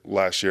 4-0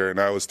 last year, and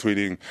I was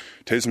tweeting,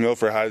 Taysom Hill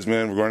for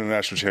Heisman, we're going to the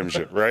national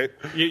championship, right?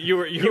 You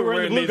were in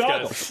wearing the blue these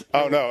goggles. guys.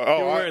 Oh, no. Oh,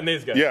 You were wearing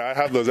these guys. Yeah, I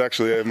have those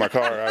actually in my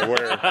car. I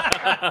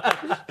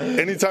wear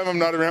Anytime I'm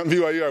not around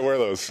BYU, I wear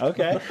those.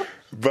 Okay.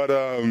 But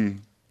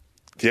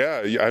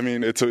Yeah, I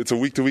mean it's a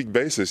week-to-week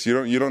basis. You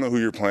don't know who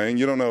you're playing.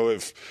 You don't know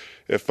if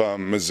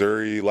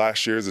Missouri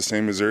last year is the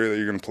same Missouri that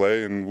you're going to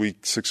play in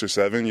week 6 or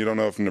 7. You don't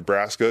know if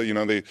Nebraska,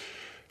 they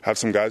have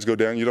some guys go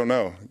down. You don't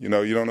know. You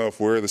don't know if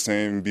we're the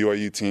same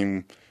BYU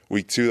team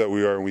week 2 that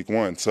we are in week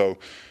 1. So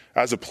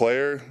as a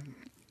player,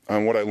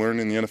 what I learned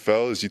in the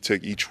NFL is you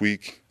take each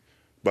week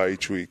by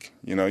each week.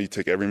 You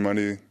take every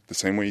Monday the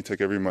same way you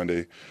take every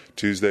Monday,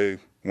 Tuesday,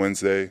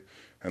 Wednesday,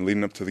 and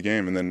leading up to the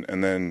game.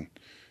 And then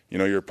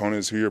your opponent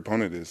is who your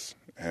opponent is.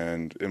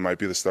 And it might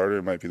be the starter,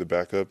 it might be the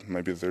backup, it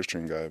might be the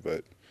third-string guy,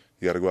 but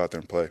you got to go out there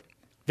and play.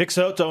 Vic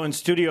Soto in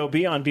Studio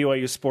B on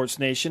BYU Sports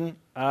Nation.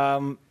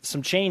 Some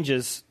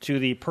changes to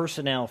the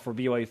personnel for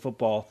BYU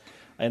football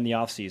in the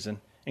offseason,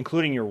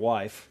 including your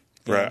wife.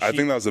 Right. I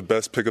think that was the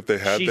best pickup they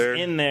had there.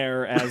 She's in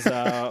there as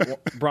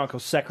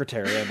Broncos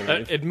secretary, I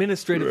believe.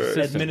 Administrative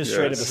assistant.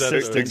 Administrative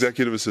assistant.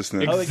 Executive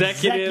assistant.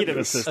 Executive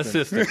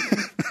assistant.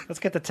 Let's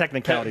get the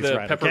technicalities the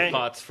right. Pepper Okay?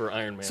 Potts for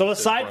Iron Man. So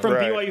aside from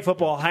Right. BYU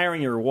football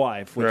hiring your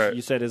wife, which Right.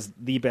 you said is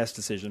the best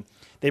decision,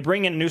 they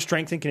bring in a new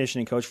strength and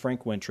conditioning coach,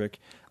 Frank Wintrick.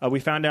 We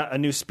found out a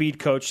new speed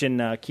coach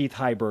in Keith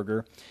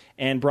Heiberger,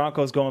 and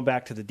Broncos going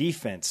back to the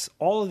defense.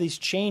 All of these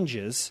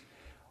changes,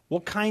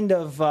 what kind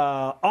of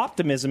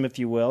optimism, if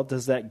you will,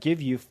 does that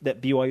give you that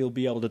BYU will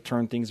be able to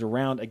turn things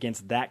around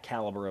against that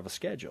caliber of a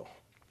schedule?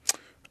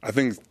 I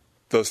think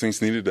those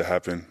things needed to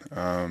happen.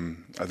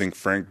 I think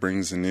Frank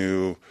brings a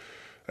new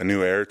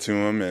air to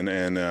him and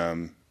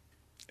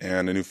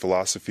a new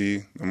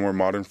philosophy, a more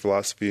modern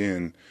philosophy,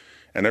 and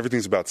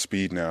everything's about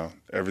speed now.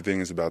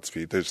 Everything is about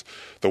speed. There's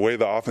the way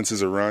the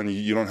offenses are run.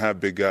 You don't have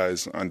big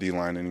guys on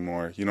D-line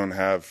anymore. You don't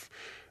have,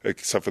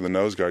 except for the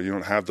nose guard, you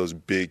don't have those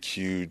big,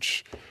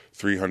 huge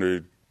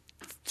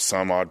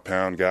 300-some-odd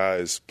pound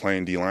guys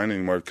playing D-line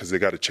anymore because they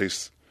got to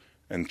chase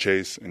and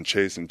chase and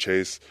chase and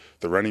chase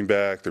the running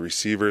back, the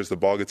receivers. The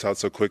ball gets out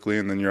so quickly,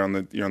 and then you're on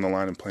the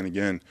line and playing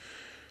again.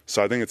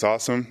 So I think it's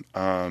awesome.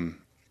 I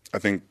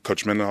think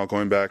Coach Mendenhall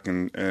going back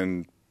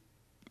and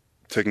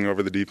taking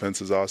over the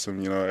defense is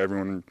awesome.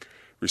 Everyone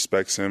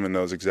respects him and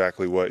knows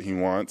exactly what he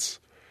wants.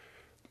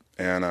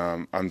 And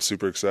I'm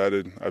super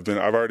excited. I've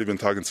already been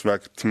talking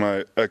smack to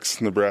my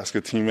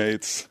ex-Nebraska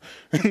teammates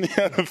in the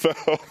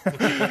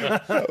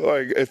NFL.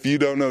 Like, if you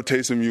don't know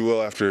Taysom, you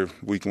will after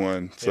week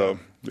 1. So,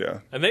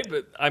 yeah.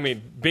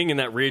 And being in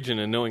that region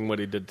and knowing what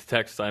he did to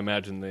Texas, I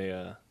imagine he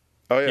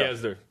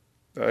has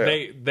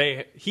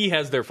he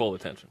has their full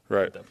attention.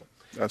 Right. Definitely.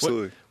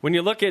 Absolutely. When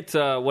you look at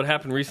what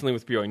happened recently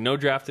with BYU, no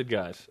drafted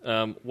guys.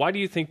 Why do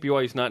you think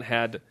BYU's not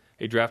had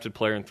a drafted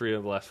player in 3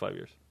 of the last 5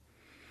 years?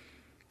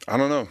 I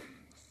don't know.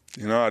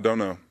 I don't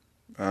know.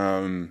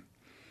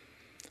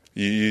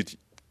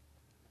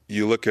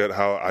 You look at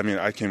how,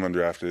 I came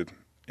undrafted,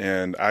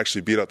 and I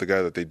actually beat out the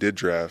guy that they did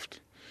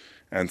draft.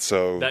 And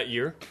so That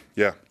year?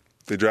 Yeah.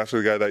 They drafted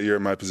a guy that year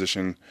in my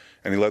position,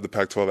 and he led the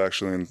Pac-12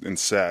 actually in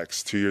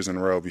sacks 2 years in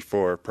a row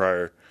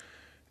prior.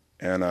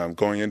 And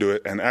going into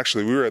it, and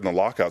actually we were in the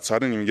lockout, so I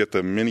didn't even get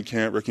the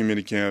rookie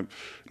mini camp,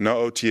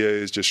 no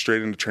OTAs, just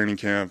straight into training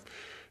camp,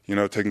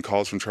 taking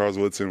calls from Charles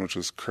Woodson, which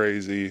was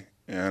crazy.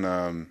 And,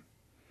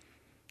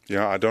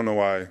 I don't know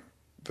why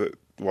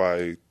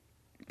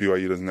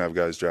BYU doesn't have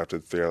guys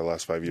drafted 3 out of the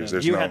last 5 years.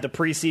 You had the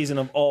preseason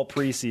of all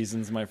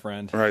preseasons, my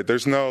friend. Right.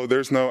 There's no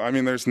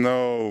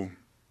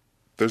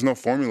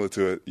formula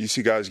to it. You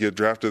see guys get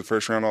drafted the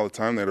first round all the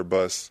time that are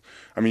busts.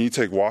 You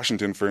take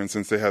Washington, for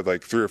instance. They had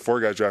like 3 or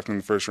 4 guys drafted in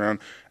the first round,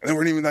 and they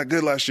weren't even that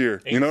good last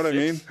year. You know what I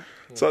mean?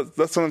 So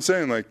that's what I'm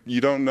saying. Like, you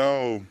don't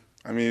know.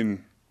 You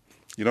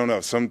don't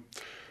know. Some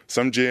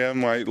GM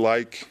might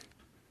like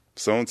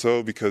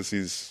so-and-so because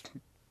he's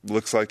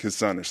looks like his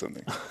son or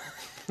something.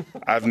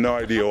 I have no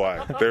idea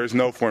why. There's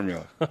no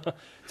formula.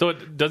 So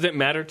does it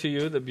matter to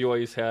you that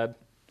BYU's had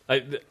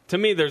to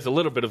me, there's a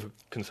little bit of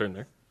concern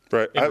there.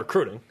 Right. In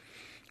recruiting.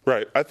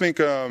 Right. I think,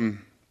 I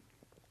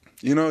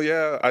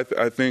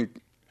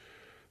think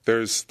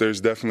there's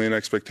definitely an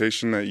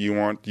expectation that you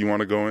want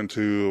to go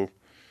into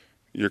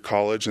your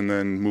college and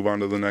then move on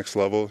to the next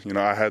level.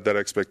 I had that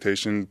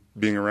expectation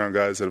being around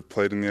guys that have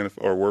played in the NFL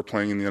or were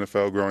playing in the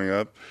NFL growing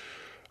up.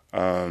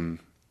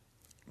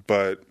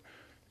 But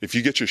if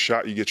you get your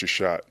shot, you get your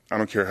shot. I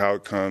don't care how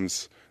it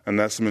comes. And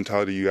that's the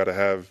mentality you got to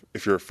have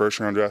if you're a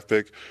first-round draft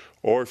pick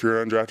or if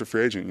you're an undrafted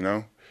free agent,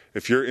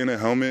 If you're in a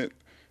helmet,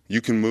 you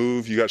can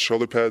move, you got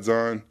shoulder pads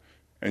on,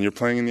 and you're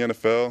playing in the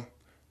NFL,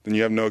 then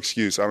you have no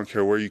excuse. I don't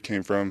care where you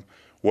came from,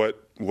 what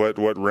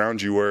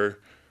round you were,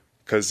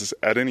 because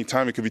at any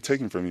time it could be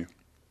taken from you.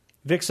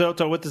 Vic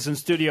Soto with us in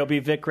Studio B.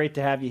 Vic, great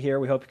to have you here.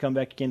 We hope you come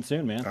back again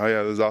soon, man. Oh,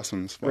 yeah, this is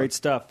awesome. Great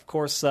stuff. Of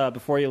course,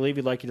 before you leave,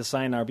 we'd like you to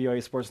sign our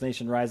BYU Sports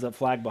Nation Rise Up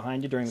flag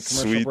behind you during the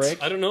commercial Sweet.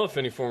 break. I don't know if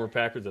any former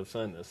Packers have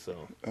signed this,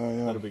 so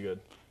that'll be good.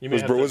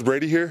 Was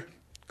Brady here?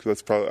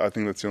 Because I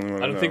think that's the only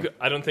one I know.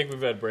 I don't think we've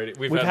had Brady.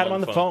 We've had him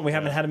on the phone. We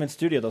haven't had him in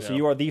studio, though, so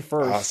you are the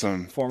first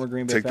former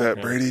Green Bay Packer. Take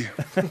that, Brady.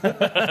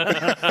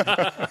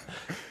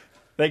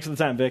 Thanks for the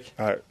time, Vic.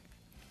 All right.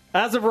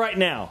 As of right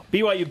now,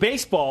 BYU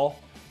baseball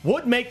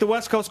would make the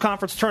West Coast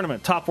Conference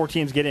tournament. Top 4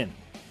 teams get in.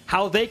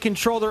 how they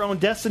control their own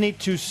destiny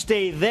to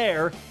stay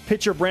there.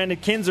 Pitcher Brandon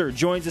Kinzer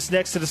joins us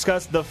next to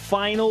discuss the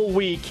final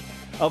week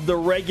of the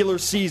regular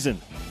season.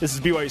 This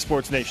is BYU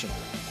Sports Nation.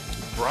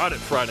 Brought it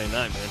Friday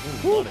night,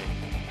 man.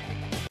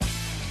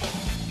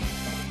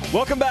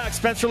 Welcome back.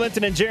 Spencer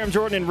Linton and Jerem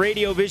Jordan in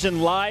Radio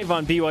Vision live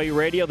on BYU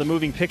Radio, the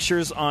moving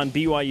pictures on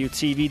BYU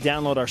TV.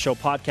 Download our show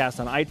podcast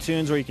on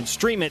iTunes, or you can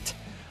stream it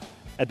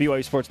at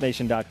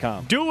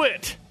BYUSportsNation.com. Do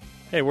it!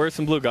 Hey, where's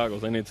some blue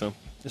goggles? I need some.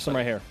 There's some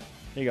right here.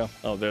 There you go.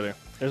 Oh, there.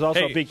 There's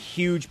also a big,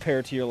 huge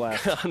pair to your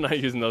left. I'm not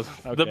using those.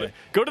 Okay.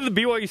 Go to the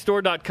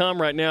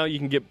BYUstore.com right now. You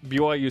can get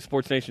BYU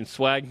Sports Nation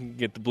swag. You can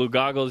get the blue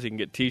goggles. You can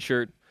get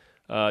T-shirt.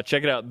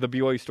 Check it out, the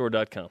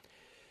BYUstore.com.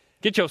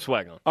 Get your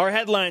swag on. Our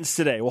headlines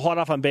today. We'll hold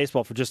off on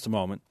baseball for just a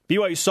moment.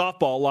 BYU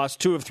softball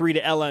lost 2 of 3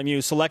 to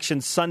LMU. Selection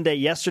Sunday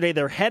yesterday.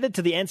 They're headed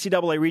to the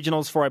NCAA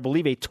regionals for, I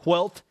believe, a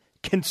 12th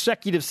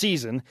consecutive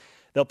season.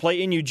 They'll play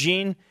in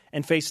Eugene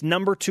and face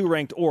number 2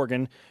 ranked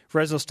Oregon.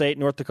 Fresno State,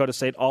 North Dakota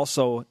State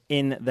also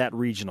in that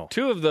regional.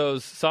 2 of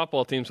those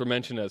softball teams were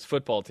mentioned as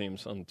football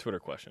teams on the Twitter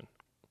question.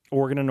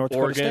 Oregon and North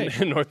Dakota State.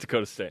 Oregon and North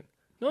Dakota State.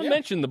 No one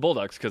mentioned the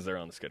Bulldogs because they're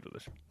on the schedule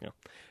this year. Yeah.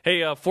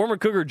 Hey, former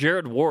Cougar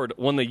Jared Ward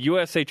won the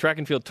USA Track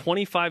and Field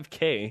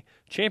 25K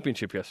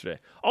championship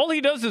yesterday. All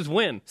he does is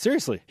win.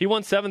 Seriously. He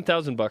won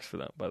 $7,000 for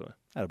that, by the way.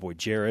 Attaboy,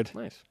 Jared.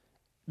 Nice.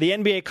 The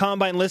NBA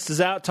Combine list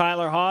is out.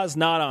 Tyler Haws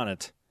not on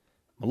it.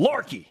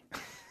 Malarkey.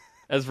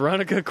 As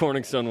Veronica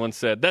Corningstone once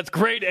said, that's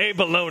grade A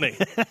baloney.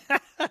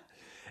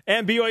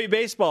 And BYU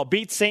baseball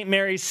beats St.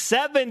 Mary's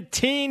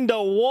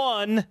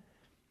 17-1.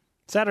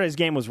 Saturday's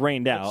game was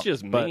rained out. That's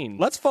just mean.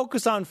 Let's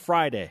focus on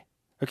Friday.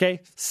 Okay?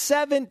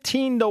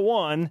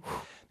 17-1.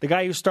 The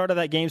guy who started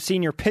that game,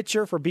 senior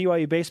pitcher for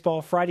BYU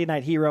baseball, Friday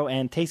night hero,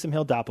 and Taysom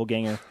Hill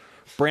doppelganger,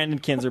 Brandon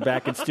Kinzer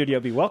back in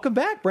Studio B. Welcome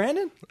back,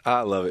 Brandon.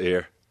 I love it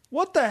here.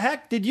 What the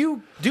heck did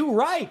you do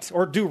right,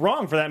 or do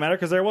wrong for that matter,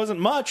 because there wasn't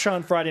much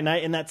on Friday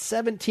night in that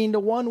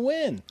 17-1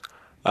 win?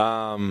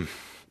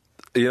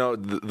 You know,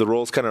 the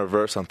roles kind of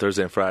reverse on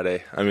Thursday and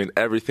Friday. I mean,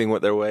 everything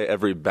went their way.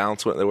 Every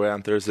bounce went their way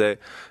on Thursday.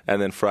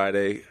 And then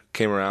Friday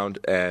came around,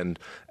 and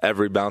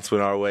every bounce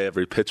went our way.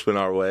 Every pitch went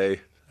our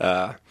way.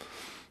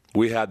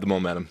 We had the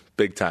momentum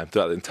big time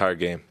throughout the entire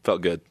game.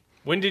 Felt good.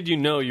 When did you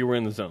know you were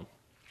in the zone?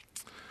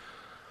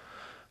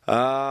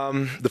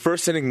 The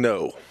first inning,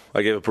 no.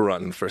 I gave up a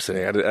run in the first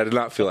inning. I did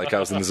not feel like I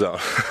was in the zone.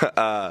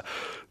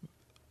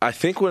 I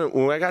think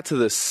when I got to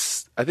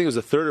this, I think it was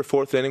the third or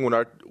fourth inning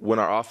when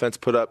our offense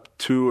put up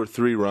 2 or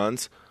 3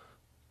 runs.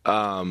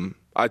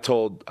 I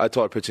told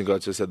our pitching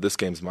coach, I said, "This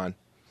game's mine.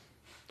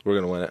 We're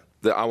gonna win it."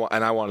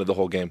 I wanted the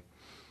whole game.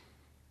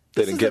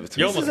 They didn't give it to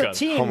me.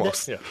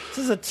 This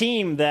is a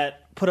team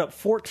that put up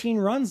 14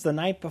 runs the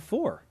night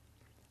before.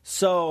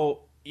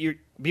 So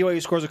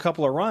BYU scores a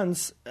couple of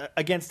runs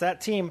against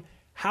that team.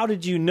 How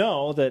did you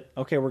know that?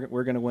 Okay,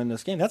 we're going to win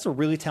this game. That's a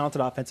really talented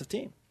offensive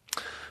team.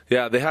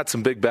 Yeah, they had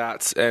some big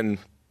bats, and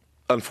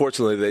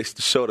unfortunately, they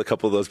showed a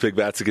couple of those big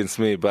bats against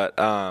me. But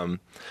I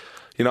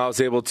was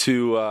able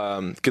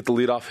to get the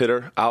leadoff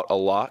hitter out a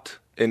lot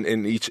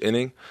in each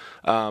inning.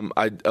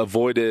 I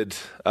avoided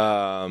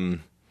that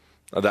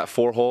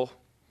 4-hole,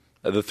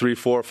 the 3,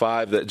 4,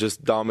 5 that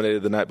just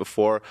dominated the night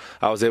before.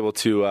 I was able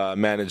to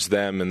manage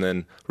them and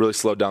then really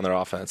slow down their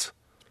offense.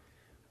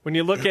 When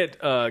you look at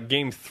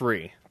Game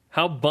 3,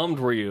 how bummed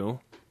were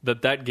you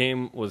that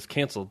game was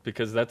canceled,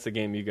 because that's the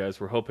game you guys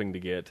were hoping to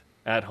get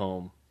at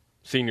home,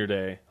 senior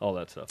day, all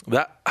that stuff?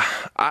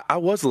 I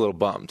was a little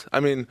bummed. I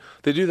mean,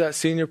 they do that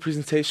senior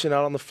presentation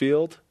out on the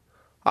field.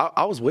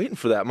 I was waiting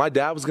for that. My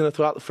dad was going to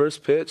throw out the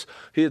first pitch.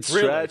 He had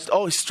stretched.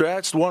 Really? Oh, he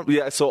stretched.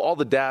 Yeah, so all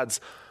the dads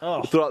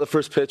throw out the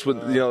first pitch when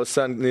the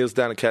son kneels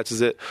down and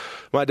catches it.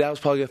 My dad was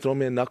probably going to throw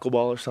me a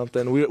knuckleball or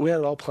something. We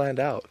had it all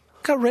planned out.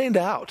 Got rained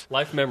out.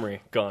 Life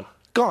memory, gone.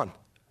 Gone.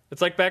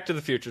 It's like Back to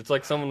the Future. It's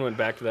like someone went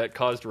back to that,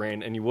 caused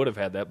rain, and you would have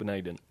had that, but now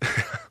you didn't.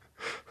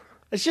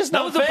 It's just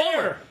not fair.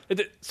 That was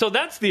a bummer. So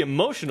that's the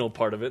emotional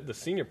part of it, the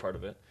senior part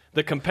of it.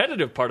 The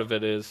competitive part of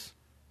it is,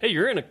 hey,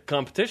 you're in a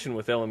competition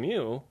with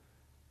LMU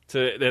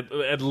to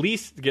at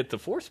least get the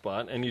 4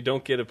 spot, and you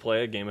don't get to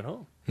play a game at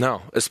home.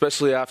 No,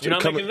 especially after you're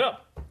not making it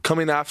up.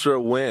 Coming after a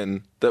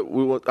win that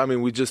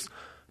we just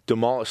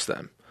demolished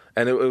them,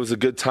 and it was a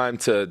good time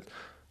to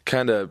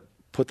kind of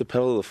put the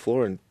pedal to the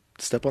floor and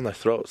step on their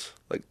throats,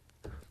 like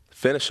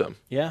finish them.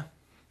 Yeah,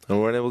 and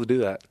we weren't able to do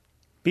that.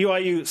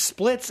 BYU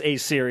splits a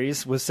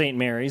series with St.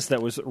 Mary's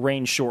that was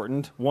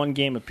rain-shortened, 1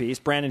 game apiece.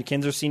 Brandon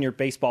Kinzer, senior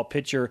baseball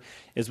pitcher,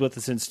 is with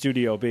us in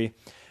Studio B.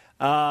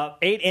 8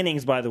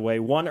 innings, by the way,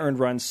 1 earned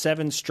run,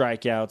 7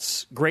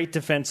 strikeouts. Great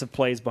defensive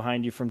plays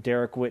behind you from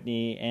Derek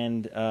Whitney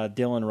and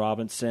Dylan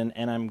Robinson.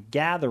 And I'm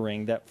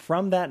gathering that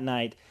from that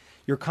night,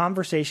 your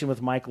conversation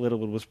with Mike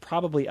Littlewood was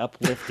probably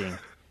uplifting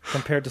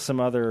compared to some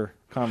other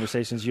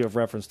conversations you have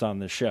referenced on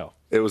this show.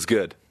 It was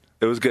good.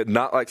 It was good.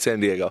 Not like San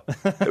Diego.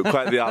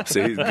 Quite the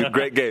opposite. He's a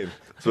great game.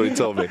 That's what he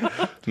told me.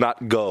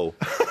 Not go.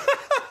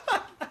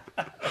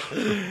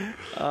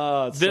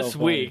 This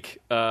week,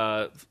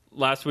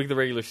 last week, the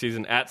regular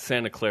season at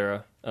Santa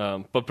Clara.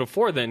 But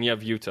before then, you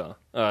have Utah.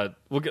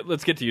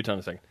 Let's get to Utah in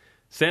a second.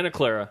 Santa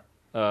Clara,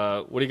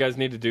 what do you guys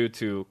need to do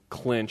to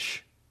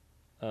clinch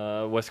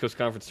West Coast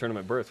Conference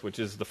tournament berth, which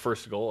is the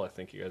first goal I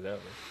think you guys have?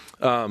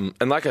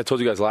 And like I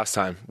told you guys last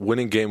time,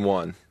 winning game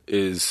one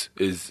is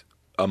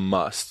a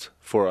must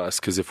for us,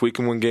 because if we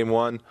can win game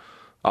one,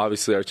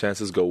 obviously our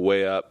chances go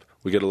way up.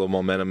 We get a little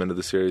momentum into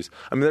the series.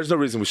 I mean, there's no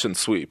reason we shouldn't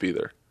sweep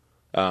either,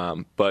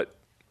 but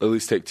at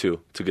least take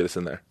two to get us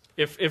in there.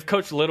 If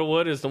Coach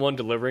Littlewood is the one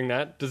delivering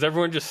that, does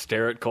everyone just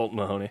stare at Colton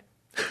Mahoney?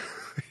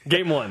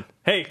 Game one.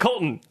 Hey,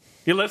 Colton,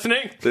 you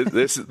listening?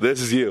 This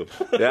is you.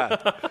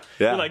 Yeah.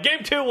 You're like,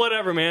 game two,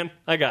 whatever, man.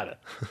 I got it.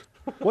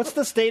 What's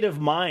the state of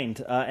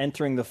mind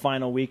entering the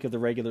final week of the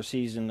regular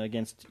season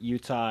against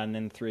Utah and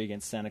then 3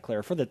 against Santa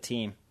Clara for the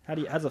team?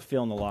 How's it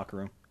feel in the locker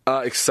room?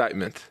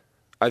 Excitement.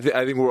 I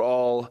think we're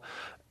all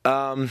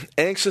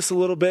anxious a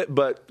little bit,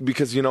 but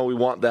because we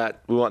want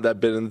that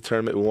bid in the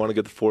tournament, we want to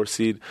get the 4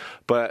 seed,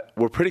 but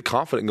we're pretty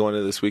confident going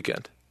into this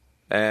weekend,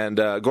 and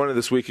going into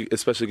this week,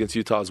 especially against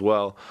Utah as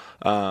well.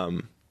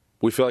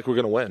 We feel like we're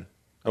going to win,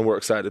 and we're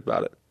excited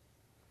about it.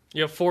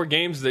 You have 4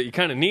 games that you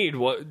kind of need.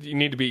 You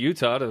need to beat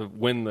Utah to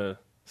win the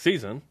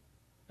season,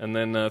 and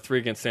then 3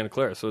 against Santa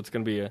Clara. So it's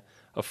going to be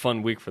a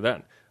fun week for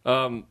that.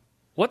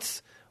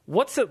 What's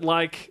it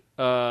like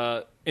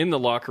in the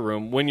locker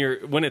room when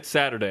it's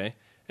Saturday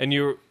and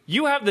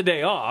you have the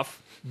day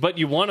off, but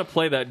you want to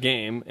play that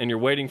game and you're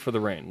waiting for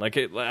the rain? Like,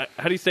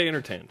 how do you stay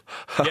entertained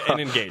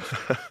and engaged?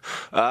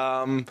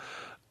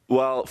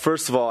 Well,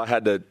 first of all, I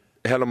had to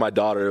handle my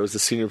daughter. It was a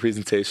senior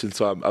presentation,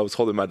 so I was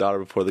holding my daughter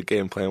before the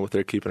game, playing with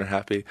her, keeping her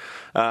happy.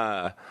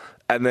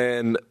 And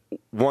then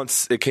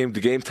once it came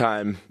to game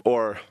time,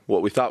 or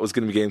what we thought was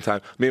going to be game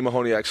time, me and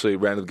Mahoney actually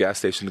ran to the gas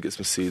station to get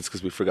some seeds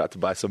because we forgot to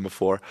buy some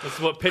before. That's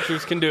what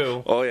pitchers can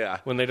do. Oh, yeah.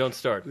 When they don't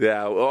start.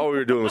 Yeah, all we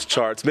were doing was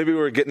charts. Maybe we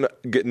were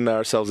getting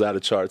ourselves out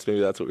of charts. Maybe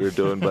that's what we were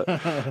doing. But,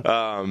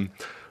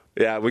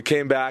 yeah, we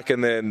came back,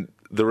 and then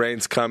the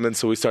rain's coming,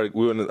 so we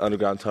went in the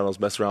underground tunnels,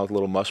 messing around with a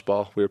little mush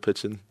ball. We were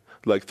pitching,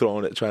 like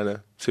throwing it, trying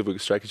to see if we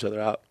could strike each other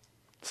out.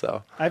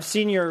 So I've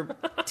seen your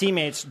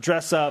teammates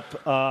dress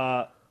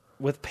up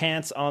with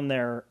pants on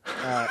their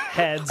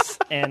heads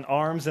and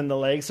arms and the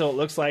legs, so it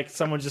looks like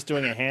someone's just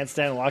doing a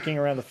handstand walking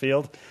around the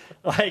field.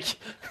 Like,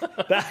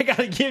 I got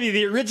to give you,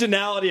 the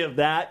originality of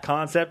that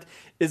concept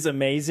is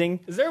amazing.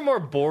 Is there a more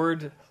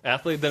bored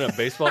athlete than a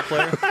baseball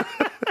player?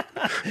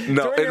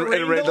 No, in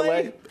a rain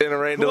delay? In a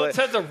rain delay? Who else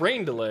has a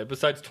rain delay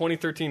besides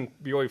 2013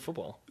 BYU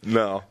football?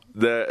 No,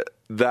 that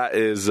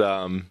is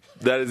the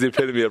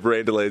epitome of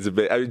rain delays. I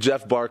mean,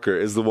 Jeff Barker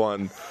is the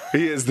one.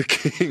 He is the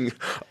king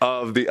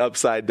of the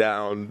upside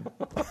down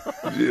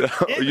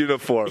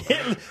uniform.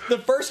 The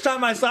first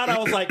time I saw it, I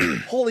was like,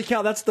 "Holy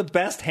cow, that's the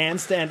best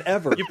handstand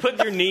ever!" You put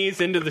your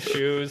knees into the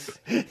shoes.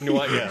 You know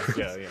what?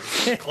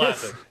 Yeah.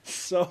 Classic.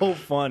 So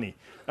funny.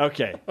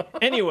 Okay.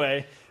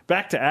 Anyway,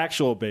 back to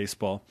actual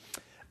baseball.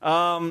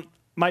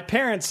 My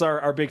parents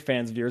are big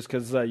fans of yours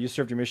because you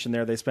served your mission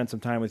there. They spent some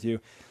time with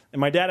you. And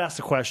my dad asked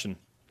a question.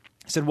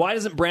 He said, why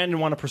doesn't Brandon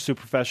want to pursue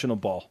professional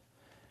ball?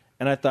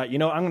 And I thought, I'm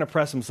going to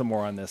press him some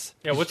more on this.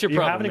 Yeah, what's your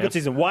You're problem, having a man? good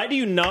season. Why do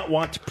you not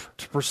want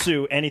to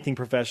pursue anything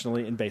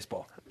professionally in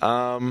baseball?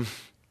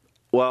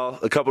 Well,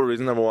 a couple of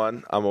reasons. Number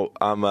one,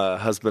 I'm a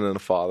husband and a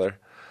father.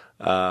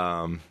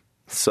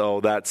 So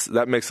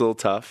that makes it a little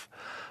tough.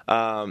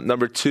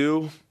 Number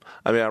two,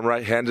 I'm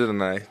right-handed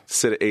and I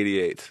sit at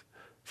 88.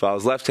 If I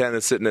was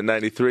left-handed sitting at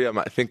 93, I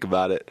might think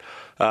about it.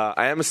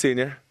 I am a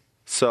senior,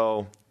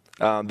 so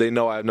they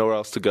know I have nowhere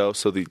else to go.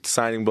 So the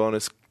signing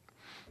bonus,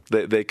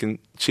 they can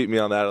cheat me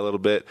on that a little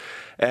bit.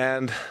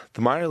 And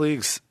the minor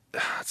leagues,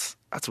 that's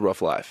a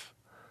rough life.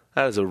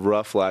 That is a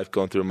rough life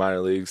going through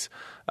minor leagues.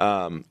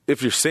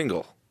 If you're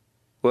single,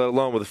 let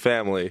alone with a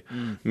family,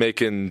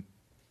 making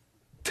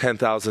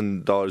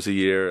 $10,000 a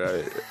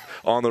year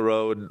on the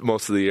road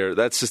most of the year,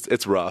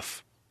 it's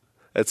rough.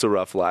 It's a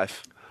rough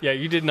life. Yeah,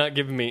 you did not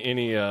give me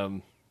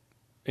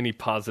any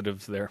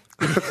positives there.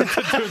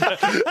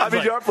 I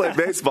mean, you are playing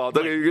baseball.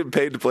 You're getting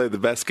paid to play the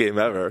best game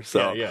ever.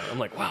 So Yeah. I'm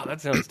like, wow,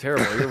 that sounds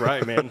terrible. You're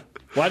right, man.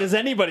 Why does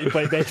anybody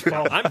play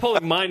baseball? I'm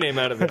pulling my name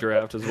out of the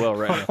draft as well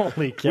right now.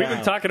 Holy cow. We've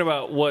been talking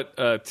about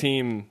what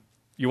team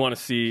you want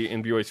to see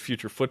in BYU's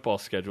future football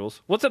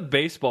schedules. What's a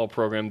baseball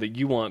program that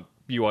you want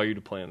BYU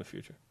to play in the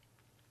future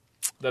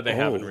that they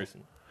haven't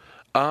recently?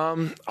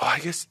 I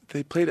guess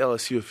they played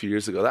LSU a few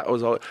years ago. That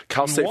was all.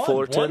 Cal State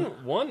Fullerton.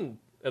 Won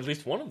at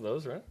least one of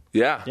those, right?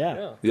 Yeah.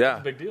 That's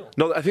a big deal.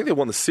 No, I think they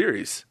won the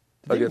series.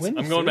 I'm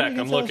going back.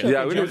 I'm looking.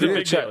 Yeah, it was a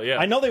big check. deal. Yeah.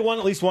 I know they won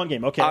at least one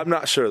game. Okay. I'm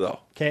not sure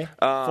though. Okay.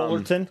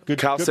 Fullerton.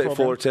 Cal good State program.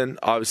 Fullerton,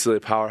 obviously a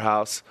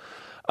powerhouse.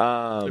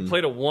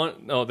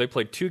 They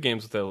played 2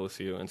 games with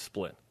LSU and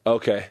split.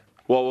 Okay.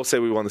 Well, we'll say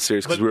we won the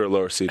series because we were a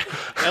lower seed.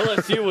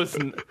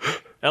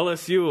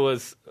 LSU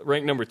was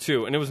ranked number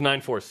 2, and it was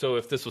 9-4. So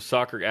if this was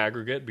soccer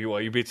aggregate,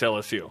 BYU beats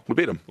LSU. We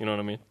beat them. You know what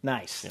I mean?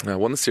 Nice. I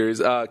won the series.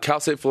 Cal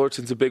State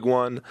Fullerton's a big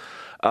one.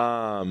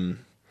 I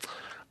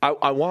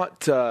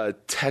want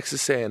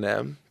Texas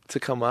A&M to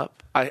come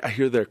up. I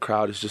hear their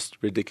crowd is just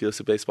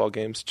ridiculous at baseball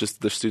games. Just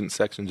their student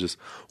section just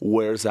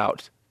wears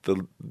out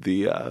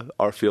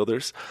our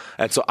fielders.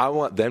 And so I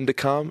want them to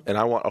come, and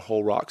I want a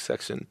whole rock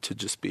section to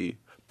just be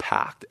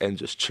packed and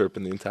just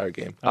chirping the entire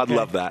game. Okay. I'd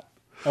love that.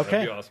 Okay.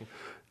 That'd be awesome.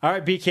 All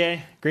right,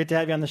 BK. Great to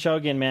have you on the show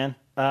again, man.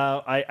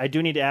 I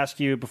do need to ask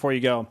you before you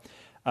go,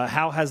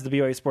 how has the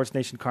BYU Sports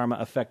Nation karma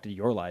affected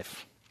your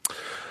life?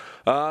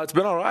 It's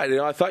been all right.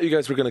 I thought you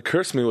guys were going to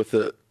curse me with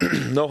the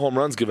no home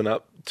runs given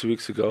up 2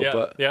 weeks ago. Yeah,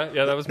 but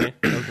yeah, that was me.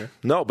 Okay.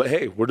 No, but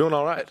hey, we're doing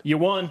all right. You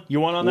won. You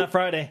won on that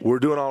Friday. We're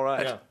doing all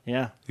right. Yeah.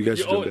 Yeah. You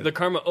guys are doing good. The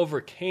karma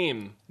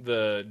overcame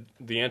the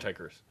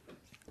anti-curse.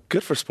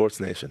 Good for Sports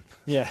Nation.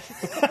 Yeah.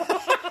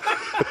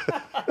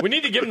 We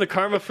need to give him the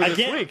karma for this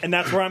Again, week. and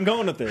that's where I'm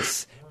going with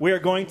this. We are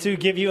going to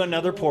give you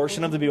another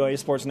portion of the BYU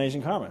Sports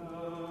Nation karma.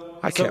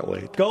 I can't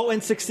wait. Go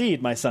and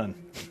succeed, my son.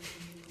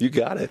 You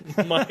got it.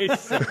 My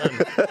son.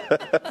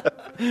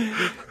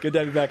 Good to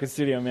have you back in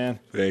studio, man.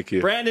 Thank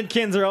you. Brandon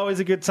Kinzer, always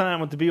a good time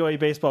with the BYU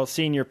baseball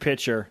senior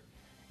pitcher.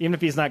 Even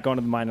if he's not going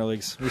to the minor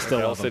leagues, we still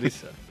love him.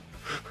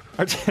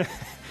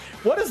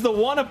 What is the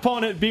one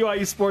opponent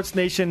BYU Sports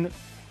Nation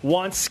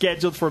wants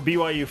scheduled for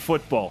BYU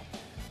football?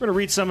 We're going to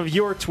read some of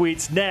your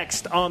tweets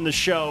next on the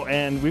show,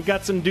 and we've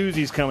got some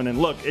doozies coming in.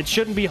 Look, it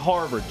shouldn't be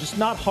Harvard, just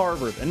not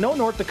Harvard, and no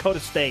North Dakota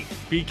State.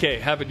 BK,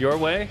 have it your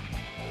way.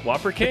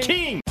 Whopper King. The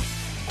King.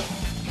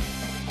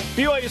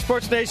 BYU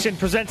Sports Nation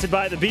presented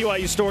by the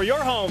BYU Store,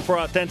 your home for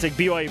authentic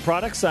BYU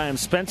products. I am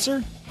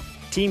Spencer,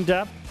 teamed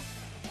up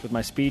with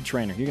my speed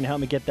trainer. You're going to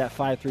help me get that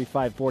 5.3,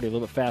 5.40 a little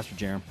bit faster,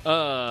 Jerem.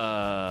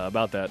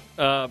 About that.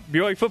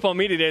 BYU Football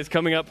Media Day is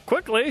coming up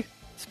quickly,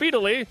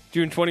 speedily,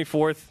 June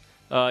 24th.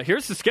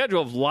 Here's the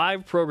schedule of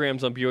live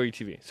programs on BYU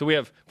TV. So we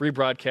have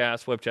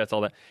rebroadcasts, web chats,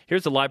 all that.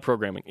 Here's the live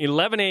programming.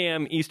 11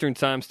 a.m. Eastern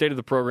Time, state of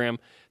the program.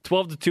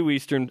 12 to 2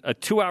 Eastern, a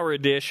 2-hour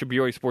dish of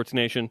BYU Sports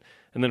Nation.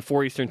 And then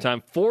 4 Eastern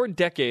Time, 4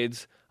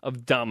 decades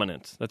of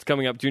dominance. That's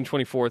coming up June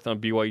 24th on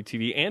BYU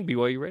TV and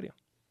BYU Radio.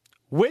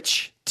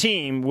 Which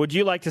team would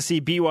you like to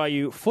see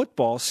BYU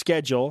football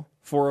schedule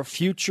for a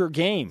future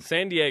game?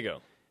 San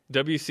Diego,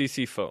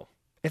 WCC foe.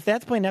 If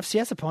that's playing an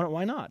FCS opponent,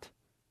 why not?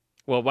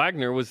 Well,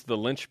 Wagner was the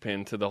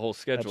linchpin to the whole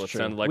schedule, That's it true.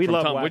 sounded like, We from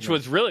love Tom, Wagner. which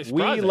was really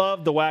surprising. We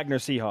love the Wagner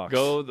Seahawks.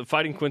 Go the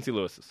Fighting Quincy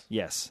Lewises.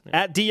 Yes.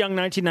 At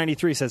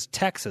DYoung1993 says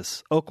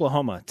Texas,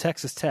 Oklahoma,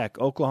 Texas Tech,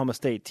 Oklahoma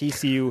State,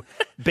 TCU,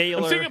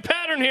 Baylor. I'm seeing a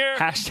pattern here.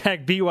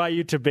 Hashtag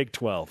BYU to Big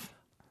 12.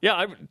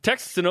 Yeah,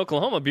 Texas and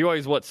Oklahoma.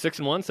 BYU's what,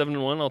 6-1,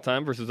 7-1 all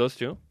time versus those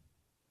two?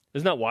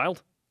 Isn't that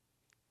wild?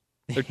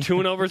 They're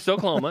 2-0 versus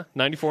Oklahoma,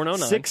 94-09.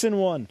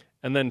 6-1.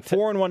 And then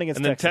 4-1 against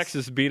and then Texas.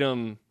 Texas beat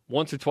them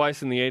once or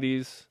twice in the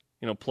 80s,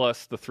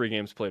 plus the 3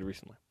 games played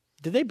recently.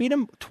 Did they beat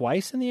them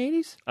twice in the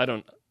 80s? I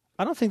don't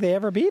think they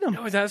ever beat them. You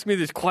always ask me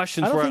these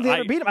questions I don't where think they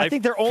ever beat them. I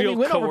think their only feel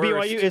win over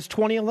coerced. BYU is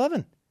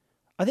 2011.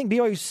 I think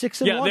BYU's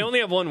 6-1. Yeah, they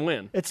only have one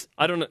win.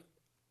 I don't know.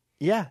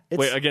 Yeah.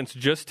 Wait, against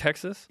just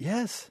Texas?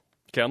 Yes.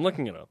 Okay, I'm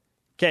looking it up.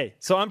 Okay,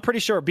 so I'm pretty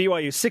sure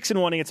BYU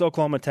 6-1 against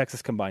Oklahoma and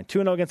Texas combined.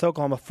 2-0 against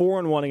Oklahoma,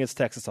 4-1 against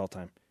Texas all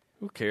time.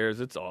 Who cares?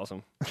 It's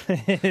awesome.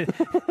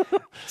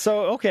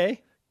 So,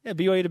 okay. Yeah,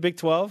 BYU to Big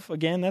 12.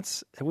 Again,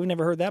 we've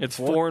never heard that It's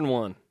before.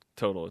 4-1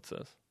 total, it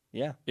says.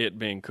 Yeah. It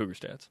being Cougar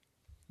stats.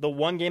 The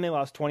one game they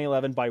lost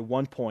 2011 by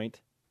 1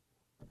 point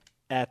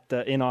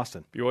in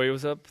Austin. BYU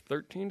was up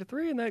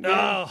 13-3 in that game.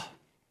 Oh.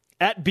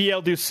 At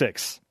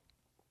BLDO6.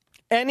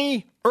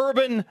 Any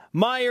Urban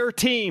Meyer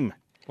team.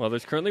 Well,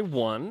 there's currently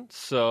one,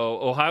 so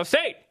Ohio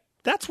State.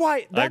 That's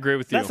why I agree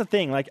with you. That's the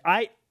thing.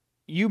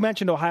 You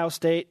mentioned Ohio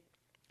State.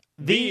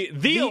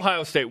 The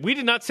Ohio State. We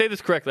did not say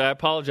this correctly. I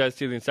apologize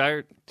to the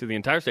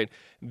entire state.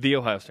 The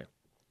Ohio State.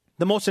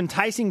 The most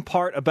enticing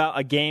part about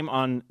a game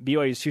on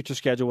BYU's future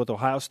schedule with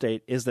Ohio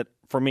State is that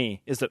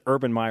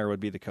Urban Meyer would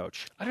be the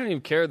coach. I don't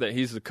even care that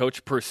he's the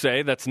coach per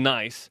se. That's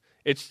nice.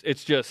 It's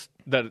just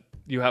that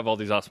you have all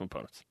these awesome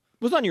opponents.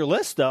 It was on your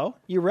list, though.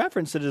 You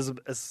referenced it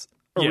as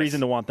a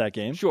reason to want that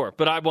game. Sure,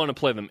 but I want to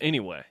play them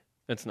anyway.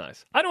 That's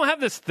nice. I don't have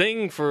this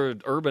thing for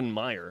Urban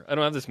Meyer. I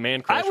don't have this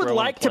man crush. I would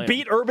like to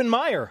beat Urban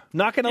Meyer.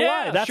 Not going to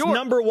lie. That's sure.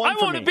 number one for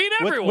me. I want to beat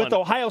everyone. With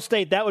Ohio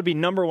State, that would be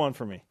number one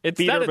for me. It's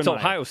beat that Urban it's Meyer.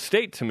 Ohio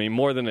State to me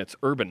more than it's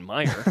Urban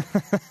Meyer.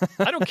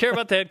 I don't care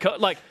about the head coach.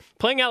 Like,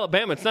 playing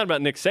Alabama, it's not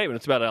about Nick Saban.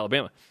 It's about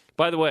Alabama.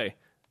 By the way,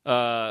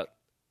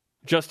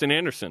 Justin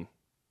Anderson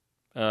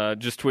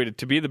just tweeted,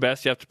 to be the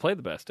best, you have to play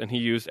the best. And he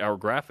used our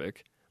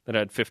graphic that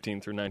had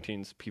 15 through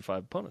 19's P5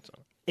 opponents on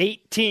it.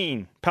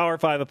 18 Power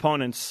 5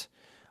 opponents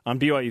on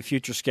BYU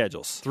future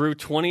schedules. Through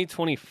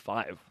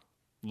 2025.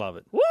 Love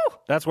it. Woo!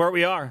 That's where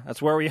we are.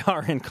 That's where we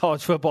are in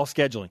college football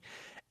scheduling.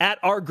 At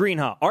our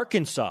Greenhaw,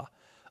 Arkansas,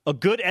 a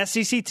good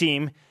SEC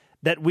team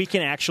that we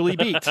can actually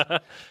beat.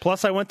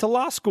 Plus, I went to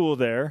law school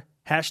there.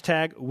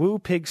 Hashtag Woo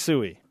Pig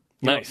Suey.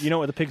 Nice. You know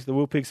what the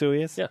Woo Pig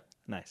Suey is? Yeah.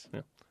 Nice.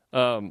 Yeah.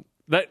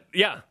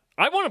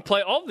 I want to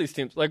play all of these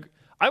teams. Like,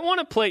 I want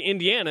to play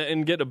Indiana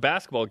and get a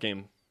basketball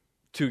game,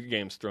 2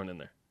 games thrown in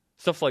there.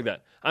 Stuff like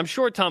that. I'm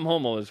sure Tom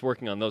Homo is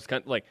working on those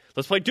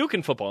let's play Duke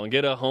in football and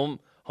get a home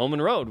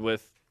and road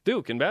with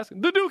Duke in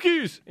basketball. The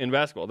Dukies in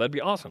basketball. That'd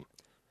be awesome.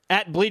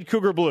 At Bleed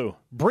Cougar Blue,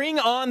 bring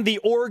on the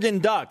Oregon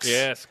Ducks.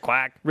 Yes,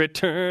 quack.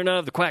 Return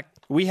of the quack.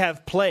 We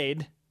have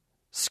played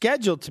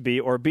scheduled to be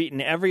or beaten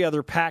every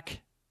other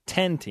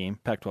Pac-10 team,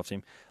 Pac-12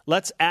 team.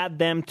 Let's add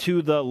them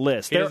to the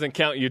list. He doesn't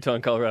count Utah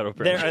and Colorado.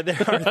 Apparently.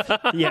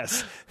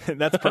 Yes,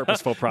 that's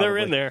purposeful, probably. They're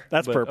in there.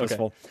 That's but,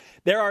 purposeful. Okay.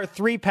 There are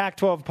 3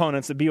 Pac-12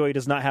 opponents that BYU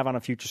does not have on a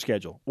future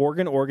schedule: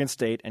 Oregon, Oregon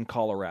State, and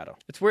Colorado.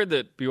 It's weird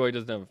that BYU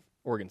doesn't have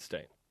Oregon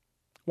State.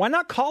 Why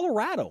not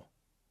Colorado?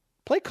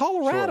 Play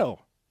Colorado.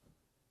 Sure.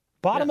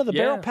 Bottom of the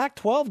barrel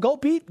Pac-12. Go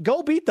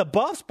beat the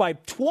Buffs by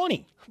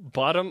 20.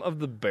 Bottom of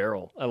the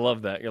barrel. I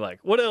love that. You're like,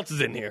 what else is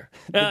in here?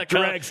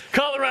 dregs.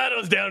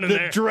 Colorado's down in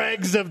there. The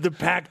dregs of the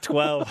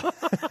Pac-12.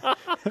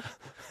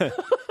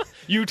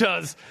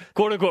 Utah's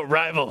quote-unquote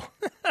rival.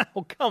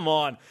 Oh, come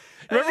on.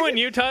 Remember when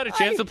Utah had a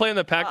chance to play in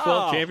the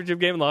Pac-12 championship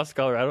game and lost to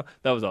Colorado?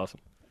 That was awesome.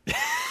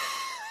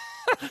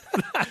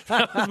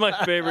 That was my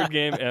favorite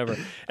game ever.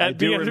 At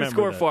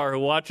B_Far, who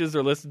watches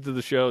or listens to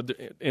the show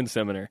in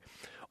seminary.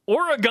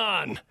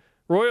 Oregon,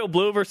 Royal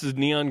Blue versus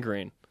Neon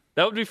Green.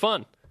 That would be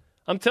fun.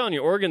 I'm telling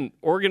you, Oregon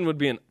would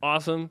be an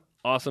awesome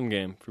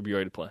game for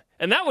BYU to play.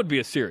 And that would be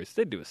a series.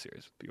 They'd do a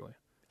series with BYU.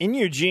 In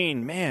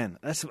Eugene, man,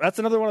 that's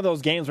another one of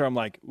those games where I'm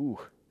like, ooh,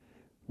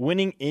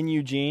 winning in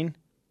Eugene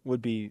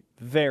would be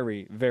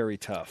very, very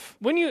tough.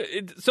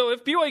 So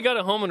if BYU got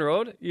a home and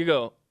road, you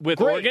go with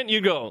Great. Oregon.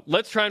 You go.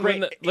 Let's try and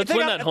win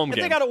that home game.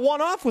 If they got a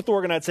one-off with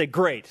Oregon, I'd say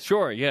great.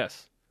 Sure.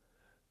 Yes.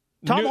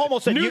 Tom Homo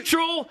said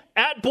neutral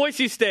at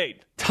Boise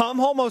State. Tom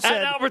Homo said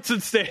at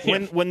Albertson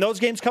Stadium. When those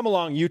games come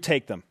along, you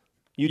take them.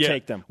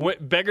 Take them.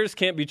 Beggars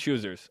can't be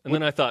choosers. And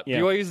then I thought,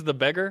 BYU's the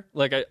beggar?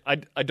 Like,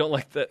 I don't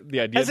like the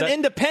idea As of that. an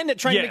independent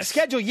trying to make a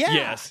schedule,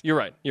 Yes, you're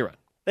right.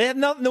 They have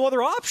no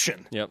other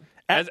option. Yep.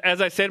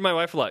 As I say to my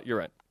wife a lot, you're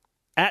right.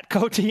 At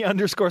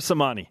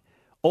Coty_Samani,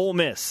 Ole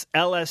Miss,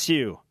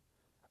 LSU,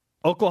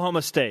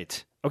 Oklahoma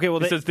State. Okay,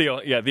 well, this is the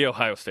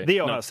Ohio State.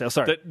 The Ohio State,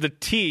 sorry. The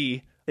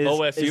T,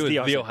 OSU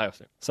is the Ohio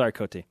State. Sorry,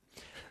 Coty.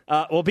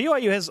 Well,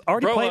 BYU has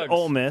already played hugs.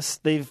 Ole Miss.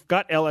 They've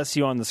got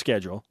LSU on the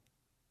schedule.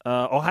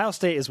 Ohio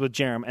State is with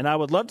Jerem, and I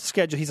would love to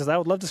schedule. He says I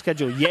would love to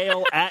schedule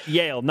Yale at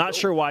Yale. Not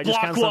sure why. Just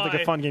kind of sounds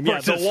like a fun game.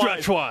 Yeah, the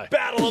stretch Y.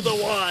 Battle of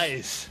the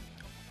Ys.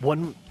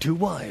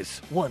 2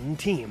 Ys, 1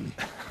 team,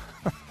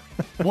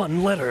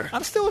 1 letter.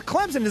 I'm still with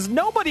Clemson. Is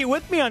nobody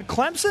with me on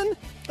Clemson?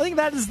 I think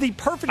that is the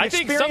perfect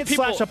experience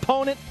 /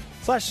 opponent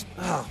 /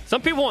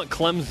 Some people want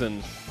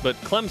Clemson, but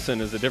Clemson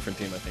is a different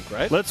team, I think,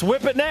 right? Let's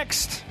whip it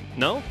next.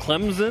 No,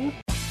 Clemson.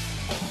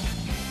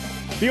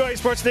 BYU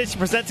Sports Nation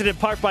presented in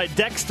part by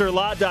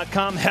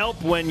DexterLaw.com.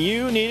 Help when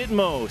you need it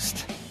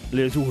most.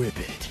 Let's whip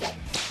it.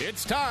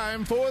 It's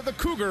time for the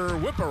Cougar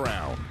Whip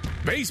Around.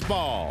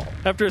 Baseball.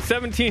 After a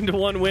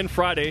 17-1 win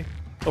Friday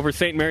over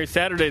St. Mary's,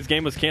 Saturday's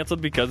game was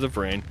canceled because of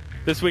rain.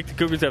 This week, the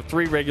Cougars have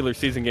 3 regular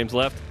season games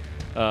left,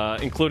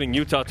 including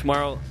Utah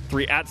tomorrow,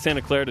 3 at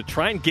Santa Clara to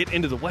try and get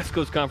into the West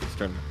Coast Conference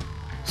Tournament.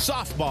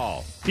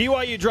 Softball.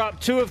 BYU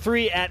dropped 2 of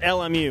 3 at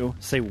LMU.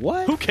 Say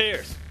what? Who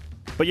cares?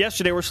 But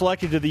yesterday, we're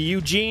selected to the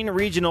Eugene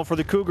Regional for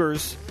the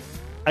Cougars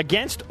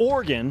against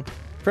Oregon.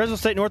 Fresno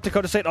State, North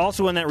Dakota State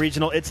also in that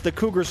regional. It's the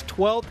Cougars'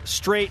 12th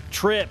straight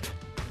trip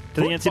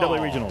to the NCAA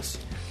Regionals.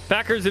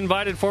 Packers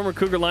invited former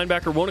Cougar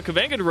linebacker Wona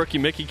Kavenga to rookie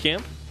Mickey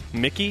camp.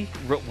 Rookie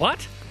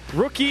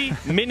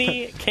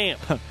mini camp.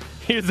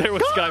 He was there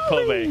with Sky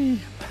Pove.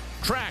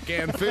 Track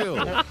and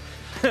field.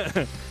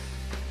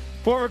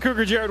 Former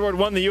Cougar Jared Ward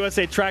won the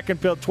USA Track and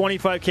Field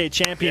 25K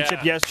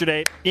championship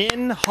yesterday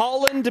in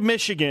Holland,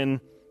 Michigan.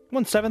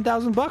 Won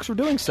 $7,000 for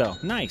doing so.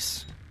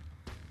 Nice.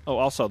 Oh,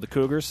 also the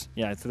Cougars.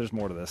 Yeah, there's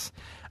more to this.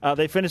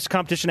 They finished the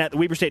competition at the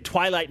Weber State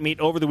Twilight Meet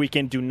over the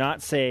weekend. Do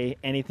not say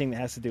anything that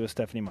has to do with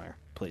Stephanie Meyer,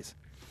 please.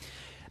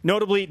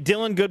 Notably,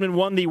 Dylan Goodman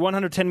won the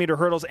 110-meter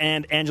hurdles,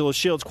 and Angela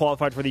Shields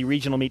qualified for the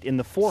regional meet in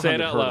the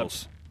 400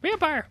 hurdles.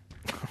 Vampire.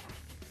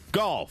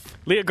 Golf.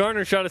 Leah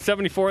Garner shot a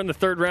 74 in the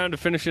 3rd round to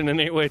finish in an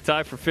 8-way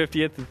tie for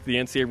 50th at the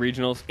NCAA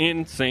Regionals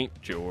in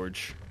St.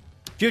 George.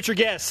 Future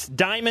guest,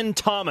 Diamond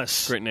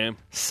Thomas. Great name.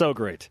 So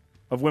great.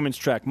 Of women's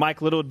track.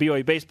 Mike Little with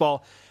BYU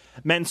Baseball.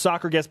 Men's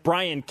soccer guest,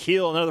 Brian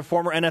Keel, another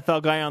former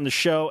NFL guy on the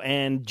show,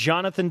 and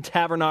Jonathan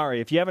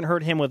Tavernari. If you haven't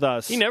heard him with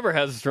us. He never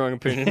has a strong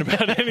opinion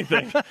about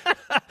anything.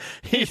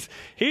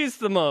 He's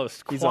the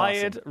most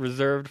quiet, awesome.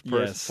 Reserved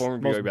person, former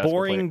BYU basketball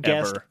boring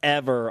player guest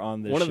ever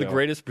on this show. One of the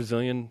greatest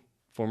Brazilian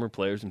former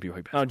players in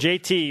BYU basketball. Oh,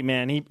 JT,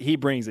 man, he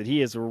brings it.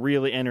 He is a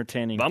really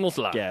entertaining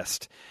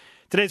guest.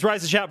 Today's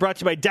Rise and Shout brought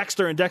to you by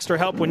Dexter and Dexter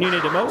Help when you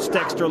need it most.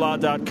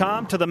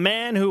 DexterLaw.com. To the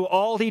man who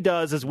all he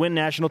does is win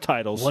national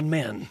titles. One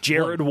man.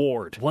 Jared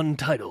Ward. One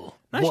title.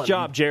 Nice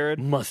job, Jared.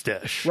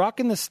 Mustache.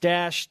 Rocking the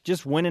stash,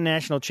 just winning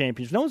national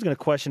championships. No one's going to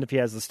question if he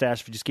has the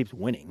stash if he just keeps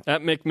winning.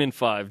 At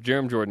McMinn5,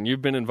 Jerem Jordan,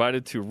 you've been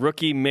invited to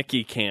rookie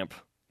Mickey camp.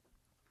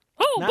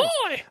 Oh,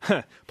 nice.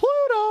 Boy!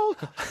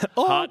 Pluto!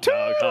 Oh, hot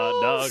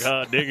dog,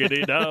 hot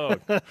diggity dog.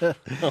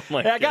 Oh,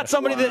 my God. I got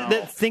somebody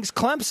that thinks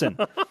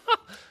Clemson.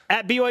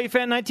 At BYU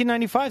Fan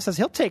 1995 says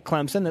he'll take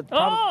Clemson,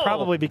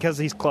 probably because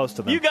he's close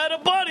to them. You got a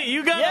buddy.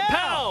 You got a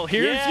pal.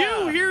 Here's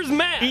you. Here's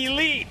Matt.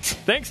 Elite.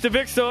 Thanks to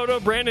Vic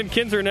Soto, Brandon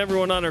Kinzer, and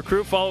everyone on our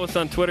crew. Follow us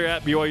on Twitter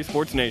at BYU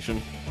Sports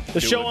Nation.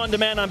 The show on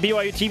demand on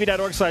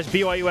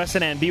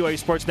BYUtv.org/BYUSN and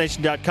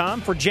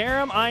BYUSportsNation.com. For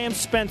Jerem, I am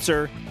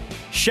Spencer.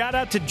 Shout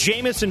out to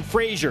Jamison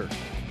Frazier.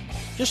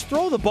 Just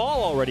throw the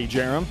ball already,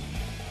 Jerem.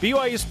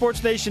 BYU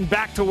Sports Nation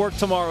back to work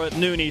tomorrow at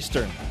noon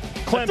Eastern.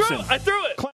 Clemson. I threw it.